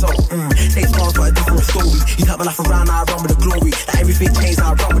different soul. Same scars but a different story. You cut my life around, now I run with the glory. Like everything changed, now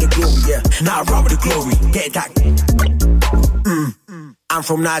I run with the glory, yeah. Now I run with the glory. Get that. I'm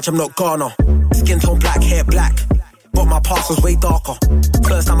from Niger, I'm not Ghana. Skin tone black, hair black. But my past was way darker.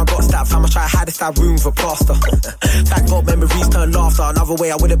 First time I got stabbed, fam, I try to hide this that room for plaster. Thank God memories turn laughter. Another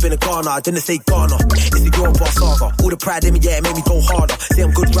way I would have been a Ghana. I didn't say Ghana. It's the girl boss saga. All the pride in me, yeah, it made me go harder. Say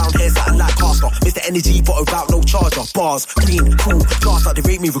I'm good round here, something like Casper. Mr. Energy, but without no charger. Bars, clean, cool, class up, they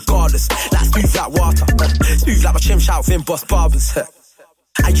rate me regardless. Like smooth like water. Smooth like my chim shout, Vin Boss Barbers.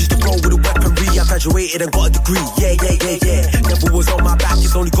 I used to roll with a weaponry, I graduated and got a degree. Yeah. Devil was on my back,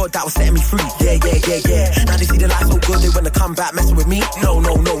 it's only God that was setting me free. Yeah. Now they see the light so good, they wanna come back messing with me. No.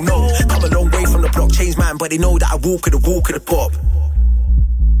 Come a long way from the block, change man, but they know that I walk of the pop.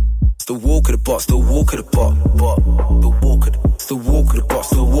 Still walk of the bop, still walk of the pop. Still walk of the bop,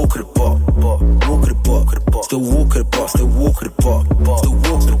 still walk of the pop. Walk of the bop, still walk of the bop, still walk of the pop. Still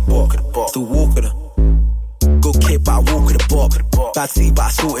walk of the bop, still walk of the. Good kid, but I walk with a bob. Bad seed, but I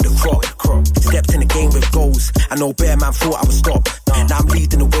sorted the crop. Stepped in the game with goals. I know bear man thought I would stop. Now I'm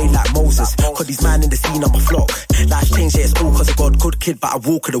leading the way like Moses. Cause these man in the scene on my flock. Life's changed, yeah, it's all cause of God. Good kid, but I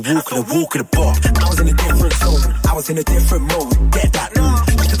walk with a bob. I was in a different zone. I was in a different mode. Get that?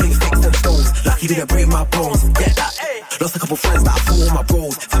 Used to play sticks and stones. Like he didn't break my bones. Get that? Lost a couple friends that I thought were my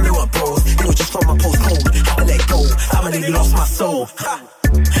bros. Family weren't bros. They were just from my postcode. Had to let go. Family lost my soul.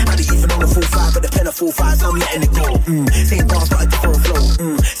 I didn't even own a 4-5, but the pen a 4-5, so I'm letting it go. Same bars but a different flow.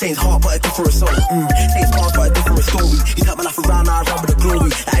 Same heart but a different soul. Same scars but a different story. You cut my life around, now I run with the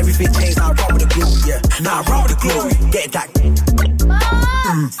glory. Like everything changed, now I run with the glory, yeah. Now I run with the glory. Get that.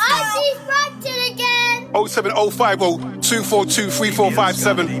 I see Frampton again.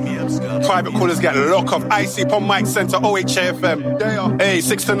 07050 Private callers get lock off. IC on Mike Center, OHAFM. Hey,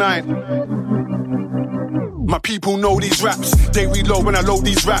 6 to 9. My people know these raps. They reload when I load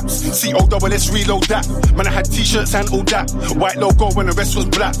these raps. COSS reload that. Man, I had t-shirts and all that. White logo when the rest was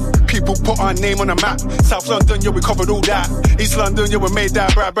black. People put our name on the map. South London, yeah, we covered all that. East London, yeah, we made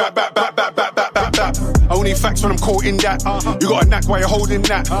that. Only facts when I'm caught in that. You got a knack while you're holding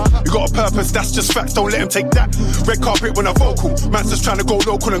that. You got a purpose, that's just facts. Don't let them take that. Red carpet when I vocal. Man's just trying to go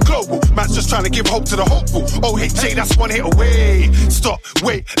local and global. Man's just trying to give hope to the hopeful. OHJ, that's one hit away. Stop,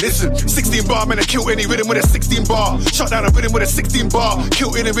 wait, listen. 16 bar, man, I killed any rhythm with a 16 bar. Shut down a rhythm with a 16 bar.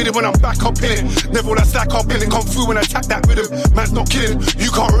 Killed any rhythm when I'm back up in it. Never will I stack up in it. Come through when I attack that rhythm. Man's not kidding.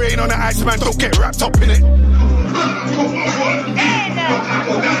 You can't rain on the ice, man. Don't get wrapped up in it.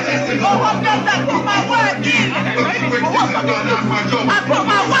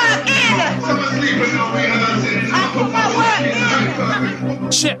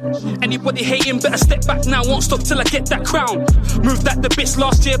 Shit, anybody hating better step back now. Won't stop till I get that crown. Moved that the bits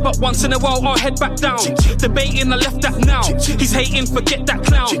last year, but once in a while I'll head back down. Debating, I left that now. He's hating, forget that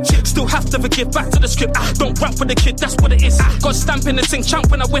clown. Still have to forgive, back to the script. Don't rap for the kid, that's what it is. Got stamping the thing, champ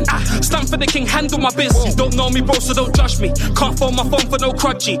when I win. Stamp for the king, handle my biz. You don't know me, bro, so don't judge me. Can't phone my phone for no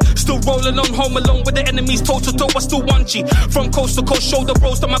crudgy. Still rolling on home alone with the enemies toe to toe. I still 1G. From coast to coast, shoulder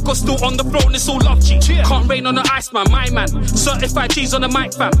bros that my God still on the throne. It's all love G. Can't rain on the ice, man, my man. Certified G's on the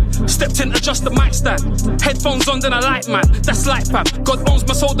mic, fam. Stepped in, adjust the mic stand. Headphones on, then I light, man. That's light, fam. God owns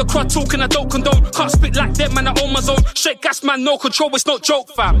my soul, the crowd talking, I don't condone. Can't spit like them, man, I own my zone. Shake gas, man, no control, it's not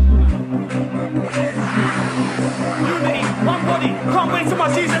joke, fam. Unity, one body, can't wait till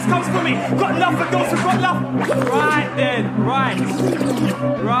my Jesus comes for me. Got love for those who got love. Right then, right.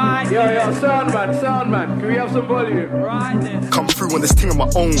 Yo, sound man, can we have some volume? Right then. Come through on this thing on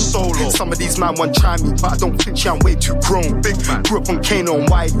my own. Solo. Some of these man want try me, but I don't think I'm way too grown. Big man. Grew up on Kano and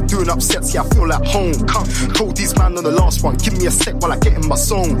Wiley, doing upsets, yeah, I feel like home. Told these man on the last one, give me a sec while I get in my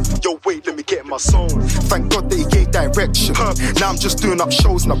zone. Yo, wait, let me get in my zone. Thank God that he gave direction. Now I'm just doing up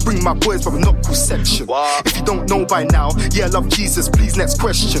shows and I bring my boys, but we're not cool section. If you don't know by now, yeah, I love Jesus, please, next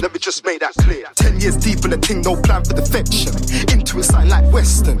question. Let me just make that clear. 10 years deep in the thing, no plan for defection. Into it, something like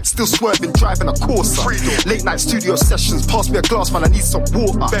Western. Still swerving, driving a Corsa. Late night studio sessions, pass me a glass, man, I need some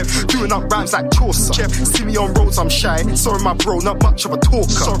water. Doing up rhymes like Chaucer. See me on roads, I'm shy. Sorry, my bro, not much of a talker.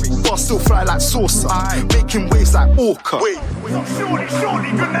 Sorry, but I still fly like saucer. Making waves like Orca. So surely,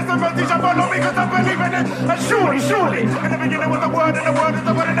 goodness and mercy shall follow me because I believe in it. And surely, in the beginning was the word and the word is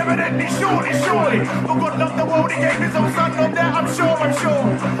the word and evidently, surely. For God loved the world, he gave his own son. On that, I'm sure. I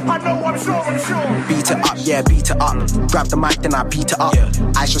know, I'm sure. Beat it up, yeah, beat it up. Grab the mic, then I beat it up.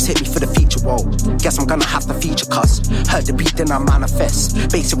 Eyes just hit me for the feature, whoa. Guess I'm gonna have to feature cuss. Heard the beat, then I manifest.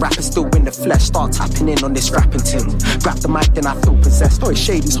 Basic rapping still in the flesh. Start tapping in on this rapping thing. Grab the mic, then I feel possessed. Oh, it's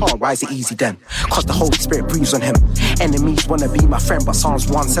shady's hard, why is it easy then? Cause the Holy Spirit breathes on him. Enemies wanna be my friend, but Psalms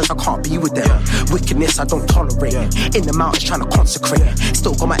 1 says I can't be with them. Wickedness I don't tolerate. In the mountains trying to consecrate.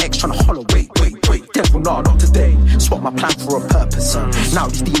 Still got my ex trying to hollow. Wait. Devil, nah, not today. Swap my plan for a purpose. Now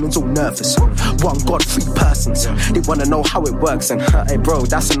these demons all nervous. One God, 3 persons. They wanna know how it works. And hey bro,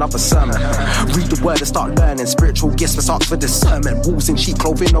 that's another sermon. Read the word and start learning. Spiritual gifts, let's ask for discernment. Wolves in sheep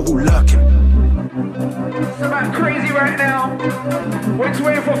clothing are all lurking. It's about crazy right now. We're just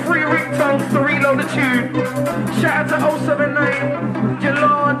waiting for 3 ringtones to reload the tune. Shout out to 079, you're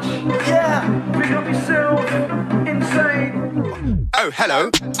large. Yeah, big up yourself, insane. Oh, hello,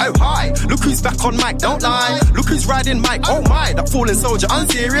 oh, hi. Look who's back on mic, don't lie. Look who's riding mic, oh my. That fallen soldier,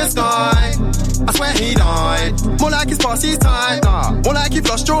 unserious guy. I swear he died. More like his past his time. Nah, more like you've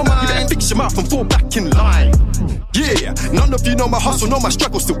lost your mind. You better fix your mouth and fall back in line. Yeah, none of you know my hustle, know my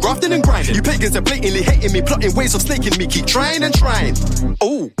struggle, still grafting and grinding. You pagans are blatantly hating me, plotting ways of snaking me, keep trying and trying.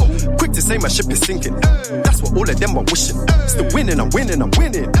 Oh, quick to say my ship is sinking. That's what all of them are wishing. Still winning, I'm winning.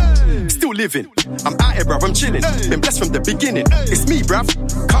 Still living, I'm out here, bruv, I'm chilling. Been blessed from the beginning. It's me, bruv,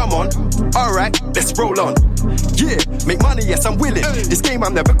 come on. Alright, let's roll on. Yeah, make money, yes, I'm willing. This game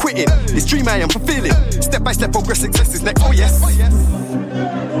I'm never quitting. This dream I am fulfilling. Step by step, progress, success is next, oh yes.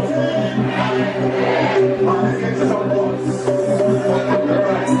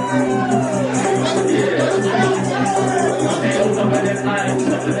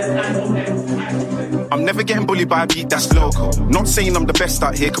 I'm never getting bullied by a beat that's local. Not saying I'm the best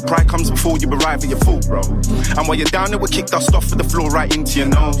out here, cause pride comes before you arrive at your full, bro. And while you're down there, we'll kick dust off of the floor right into your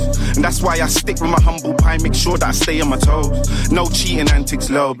nose. And that's why I stick with my humble pie, make sure that I stay on my toes. No cheating antics,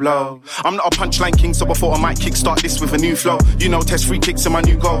 low blow. I'm not a punchline king, so I thought I might kickstart this with a new flow. You know, test 3 kicks in my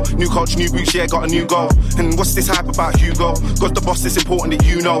new goal. New coach, new boots, yeah, got a new goal. And what's this hype about Hugo? Got the boss, it's important that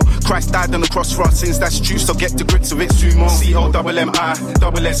you know. Christ died on the cross for our sins, that's true, so get to grips with it, sumo.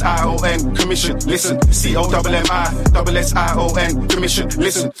 C-O-M-M-I-S-S-I-O-N, commission, listen. C-O-M-M-I-S-S-I-O-N, commission,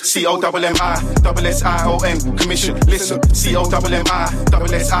 listen. C-O-M-M-I-S-S-I-O-N, commission, listen.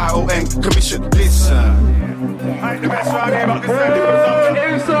 C-O-M-M-I-S-S-I-O-N, commission, listen.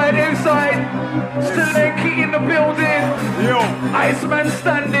 Inside. Still there, key in the building. Yo, Iceman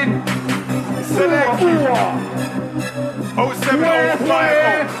standing. Select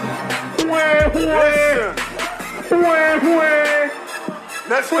 07050.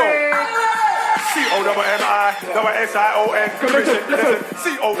 Let's go. C-O-M-M-I-S-S-I-O-N, commission, listen.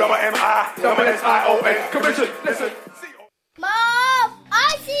 C-O-M-M-I-S-S-I-O-N, commission, listen. Mom,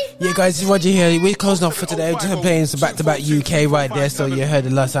 I see. Yeah, guys, this is Roger here. We're closing off for today. We're just playing some back-to-back UK right there. So you heard the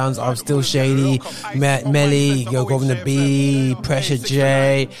last sounds of Still Shady, Melly, Governor B, Pressure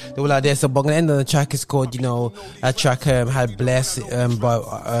J. They were out there. So but the end of the track is called, you know, that track had Bless by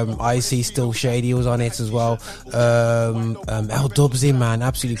IC, Still Shady was on it as well. L Dubsy, man,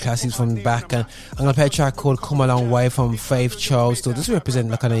 absolutely classics from the back. And I'm gonna play a track called Come a Long Way from Faith Charles. So this represents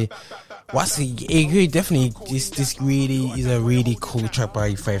like kind of definitely this really is a really cool track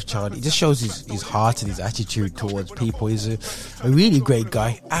by Faith Child. It just shows his heart and his attitude towards people. He's a really great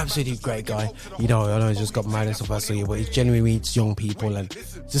guy, absolutely great guy. You know, I know he's just got married and stuff like that, but he genuinely meets young people and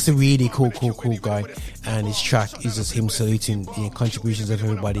just a really cool guy. And his track is just him saluting the contributions of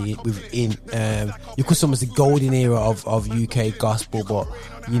everybody within you could almost the golden era of UK gospel, but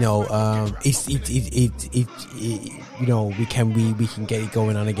you know, you know, we can get it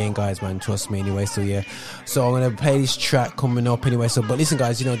going on again, guys, man. Trust me, anyway. So yeah, so I'm gonna play this track coming up anyway. So, but listen,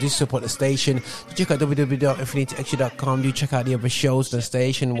 guys, you know, do support the station. Check out www.infinityextra.com. Do check out the other shows on the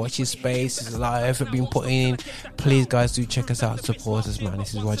station. Watch your space. There's a lot of effort being put in. Please, guys, do check us out. Support us, man.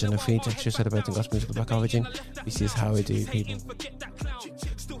 This is Roger and Infinity Extra, celebrating gospel music of Black origin. This is how we do, people.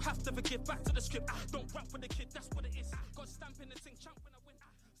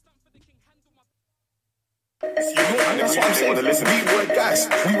 That's what I'm saying. We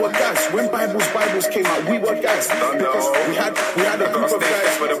were gas. When Bibles came out, we were gas. Because we had a group of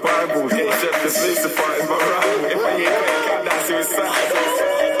guys for the Bibles. It's just the police to fight my rival. If I ain't paying, that's suicide.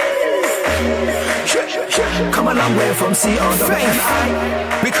 Come a long way from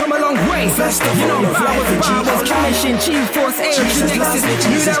C-O-M-M-I. We come a long way. Festival, you know, Flowers, Commission, Chief Force, AOG, Nexus,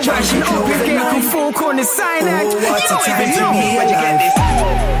 you that ration, open gate, full corner, sign act. You don't even know where'd you get this.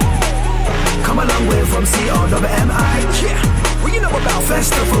 Come a long way from C-O-M-M-I. What you know about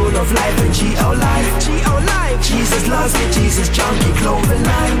Festival of Life and G.O. Life? G.O. Life. Jesus loves me, Jesus junkie, Clover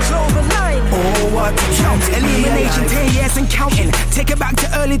Line. Clover Line. Oh, what a time to elimination, 10 years and counting. Take it back to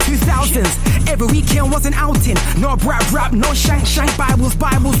early 2000s. Every weekend was an outing. No rap, no shank, Bibles,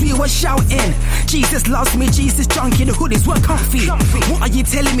 we were shouting. Jesus loves me, Jesus junkie, the hoodies were comfy. What are you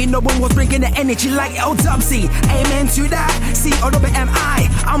telling me? No one was bringing the energy like L Dubsy. Amen to that.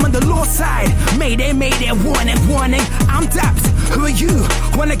 C-O-W-M-I. I'm on the Lord's side. Mayday, warning. I'm dapped. Who are you?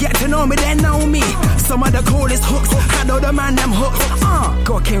 Wanna get to know me, then know me. Some of the coolest hooks. I know the man, them hooks.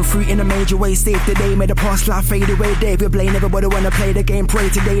 God came through in a major way. Saved the day, made the past life fade away. David Blaine, everybody wanna play the game. Pray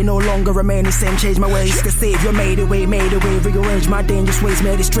today, no longer remain the same. Change my ways. The Savior made a way. Rearrange my dangerous ways,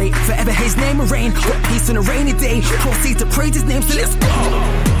 made it straight. Forever his name will reign. Got peace on a rainy day. Proceed to praise his name, so let's go.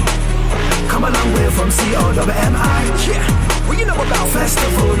 Come a long way from C-O-W-M-I. Yeah. What you know about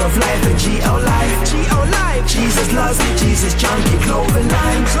Festival of Life and G.O. Life? G.O. Life. Jesus loves me, Jesus junkie, Clover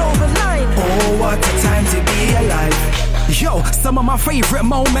Line. Clover Line. Oh, what a time to be alive. Yo, some of my favorite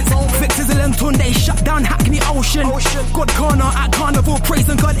moments. Fixes and Tunde shut down Hackney Ocean. Good corner at Carnival,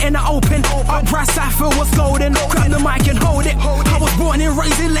 praising God in the open. Uprise Cypher was golden. Grab the mic and hold it. I was born and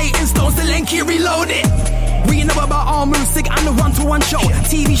raised in Leighton, Stones to Lenky reloaded. We know about our music and the one-to-one show.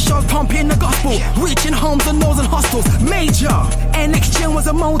 TV shows pumping the gospel, reaching homes and no's and hostels. Major, NXGen was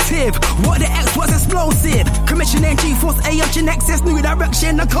a motive. What the X was explosive. Commissioning G-Force A of Genexus, new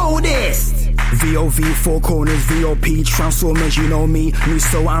direction, the coldest. VOV, four corners, VOP, Transformers, you know me. New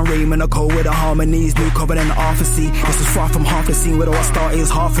Soul and Raymond, a code with the harmonies. New cover and the prophecy. This is far from half the scene with all star is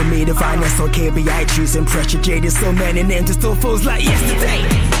half of me. Divine SOK, BI, choosing pressure J. There's so many names, it still feels like yesterday.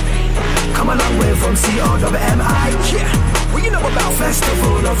 Come a long way from C-O-W-M-I. Yeah. What you know about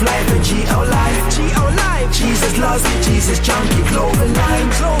Festival of Life and G.O. Life? G.O. Life. Jesus loves me, Jesus junkie, Clover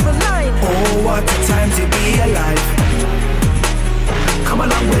Line. Clover Line. Oh, what a time to be alive. Come a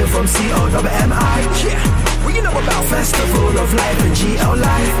long way from C-O-W-M-I. Yeah. What you know about Festival of Life and G.O.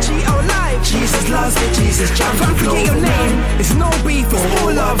 Life? G.O. Life. Jesus loves me, Jesus junkie, Clover Line. It's no beef, it's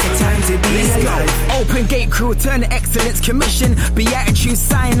all love. What a time to be alive. Open Gate Crew, Turn the Excellence Commission. Beatitude,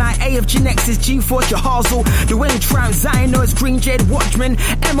 Sinai, A of Genexus, G4, Jehazel, Dwayne Tramp, Zionos, Green Jade, Watchman,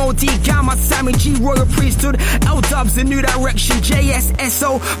 MOD, Gamma, Sammy G, Royal Priesthood, L Dubs, The New Direction,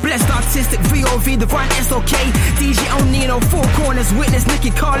 JSSO, Blessed Artistic, VOV, Divine SOK, DJ O'Neill, Four Corners, Witness,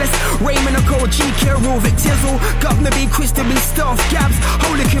 Nicky Carlos, Raymond Nicole, GK, Rule, Vic Tizzle, Governor B, Christa B, Stealth, Gabs,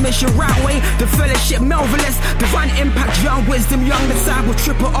 Holy Commission, Routway, The Fellowship, Melvillous, Divine Impact, Young Wisdom, Young Disciple,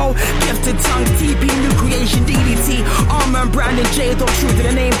 Triple O, Gifted Tongues, TP, New Creation, DDT, Armor, Brandon, J, don't true to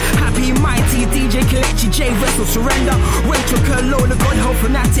the name, Happy, Mighty, DJ, Kalechi, J, Vessel, Surrender, Rachel, Lola, God, Hope,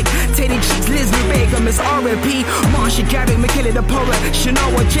 Fanatic, Teddy Cheeks, Liz, Vega, Miss R&P, Marsha, Garrick, McKilly, the Poet,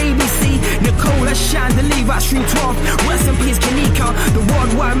 Shanoa, JBC, Nicola, Chandelier, Street 12, Rest in Peace, Kanika, The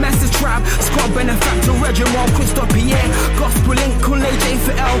Worldwide Masters Tribe, Scott Benefactor, Reginald, Christophe Pierre, Gospel Inc., Kunle, J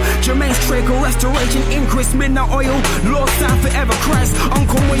for L, Jermaine Straker, Restoration, Increase, Midnight Oil, Lord Sound, Forever Christ,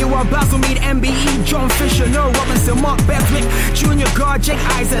 Uncle Moyo, Basil Mead, MBE, John Fisher, No Robinson, Mark Beswick, Junior Guard, Jake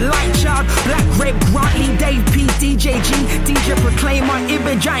Isaac, Light Child, Black Grape, Grantley, Dave P, DJ G, DJ Proclaimer,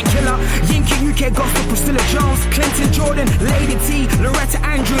 Ibn Giant Killer, Yankee UK Gospel, Priscilla Jones, Clinton Jordan, Lady T, Loretta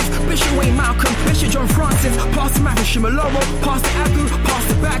Andrews, Bishop Wayne Malcolm, Bishop John Francis, Pastor Matthew Shimaloro, Pastor Agu,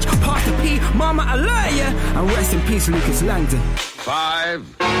 Pastor Batch, Pastor P, Mama Alaya, and rest in peace, Lucas Langdon. 5,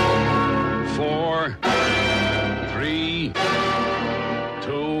 4, 3,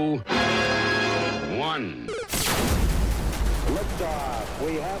 2, 1. Liftoff.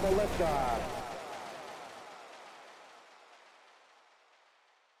 We have a liftoff.